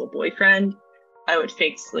high school boyfriend. I would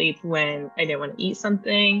fake sleep when I didn't want to eat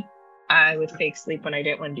something. I would fake sleep when I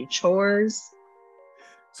didn't want to do chores.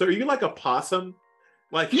 So are you like a possum?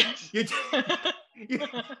 Like Yes. you,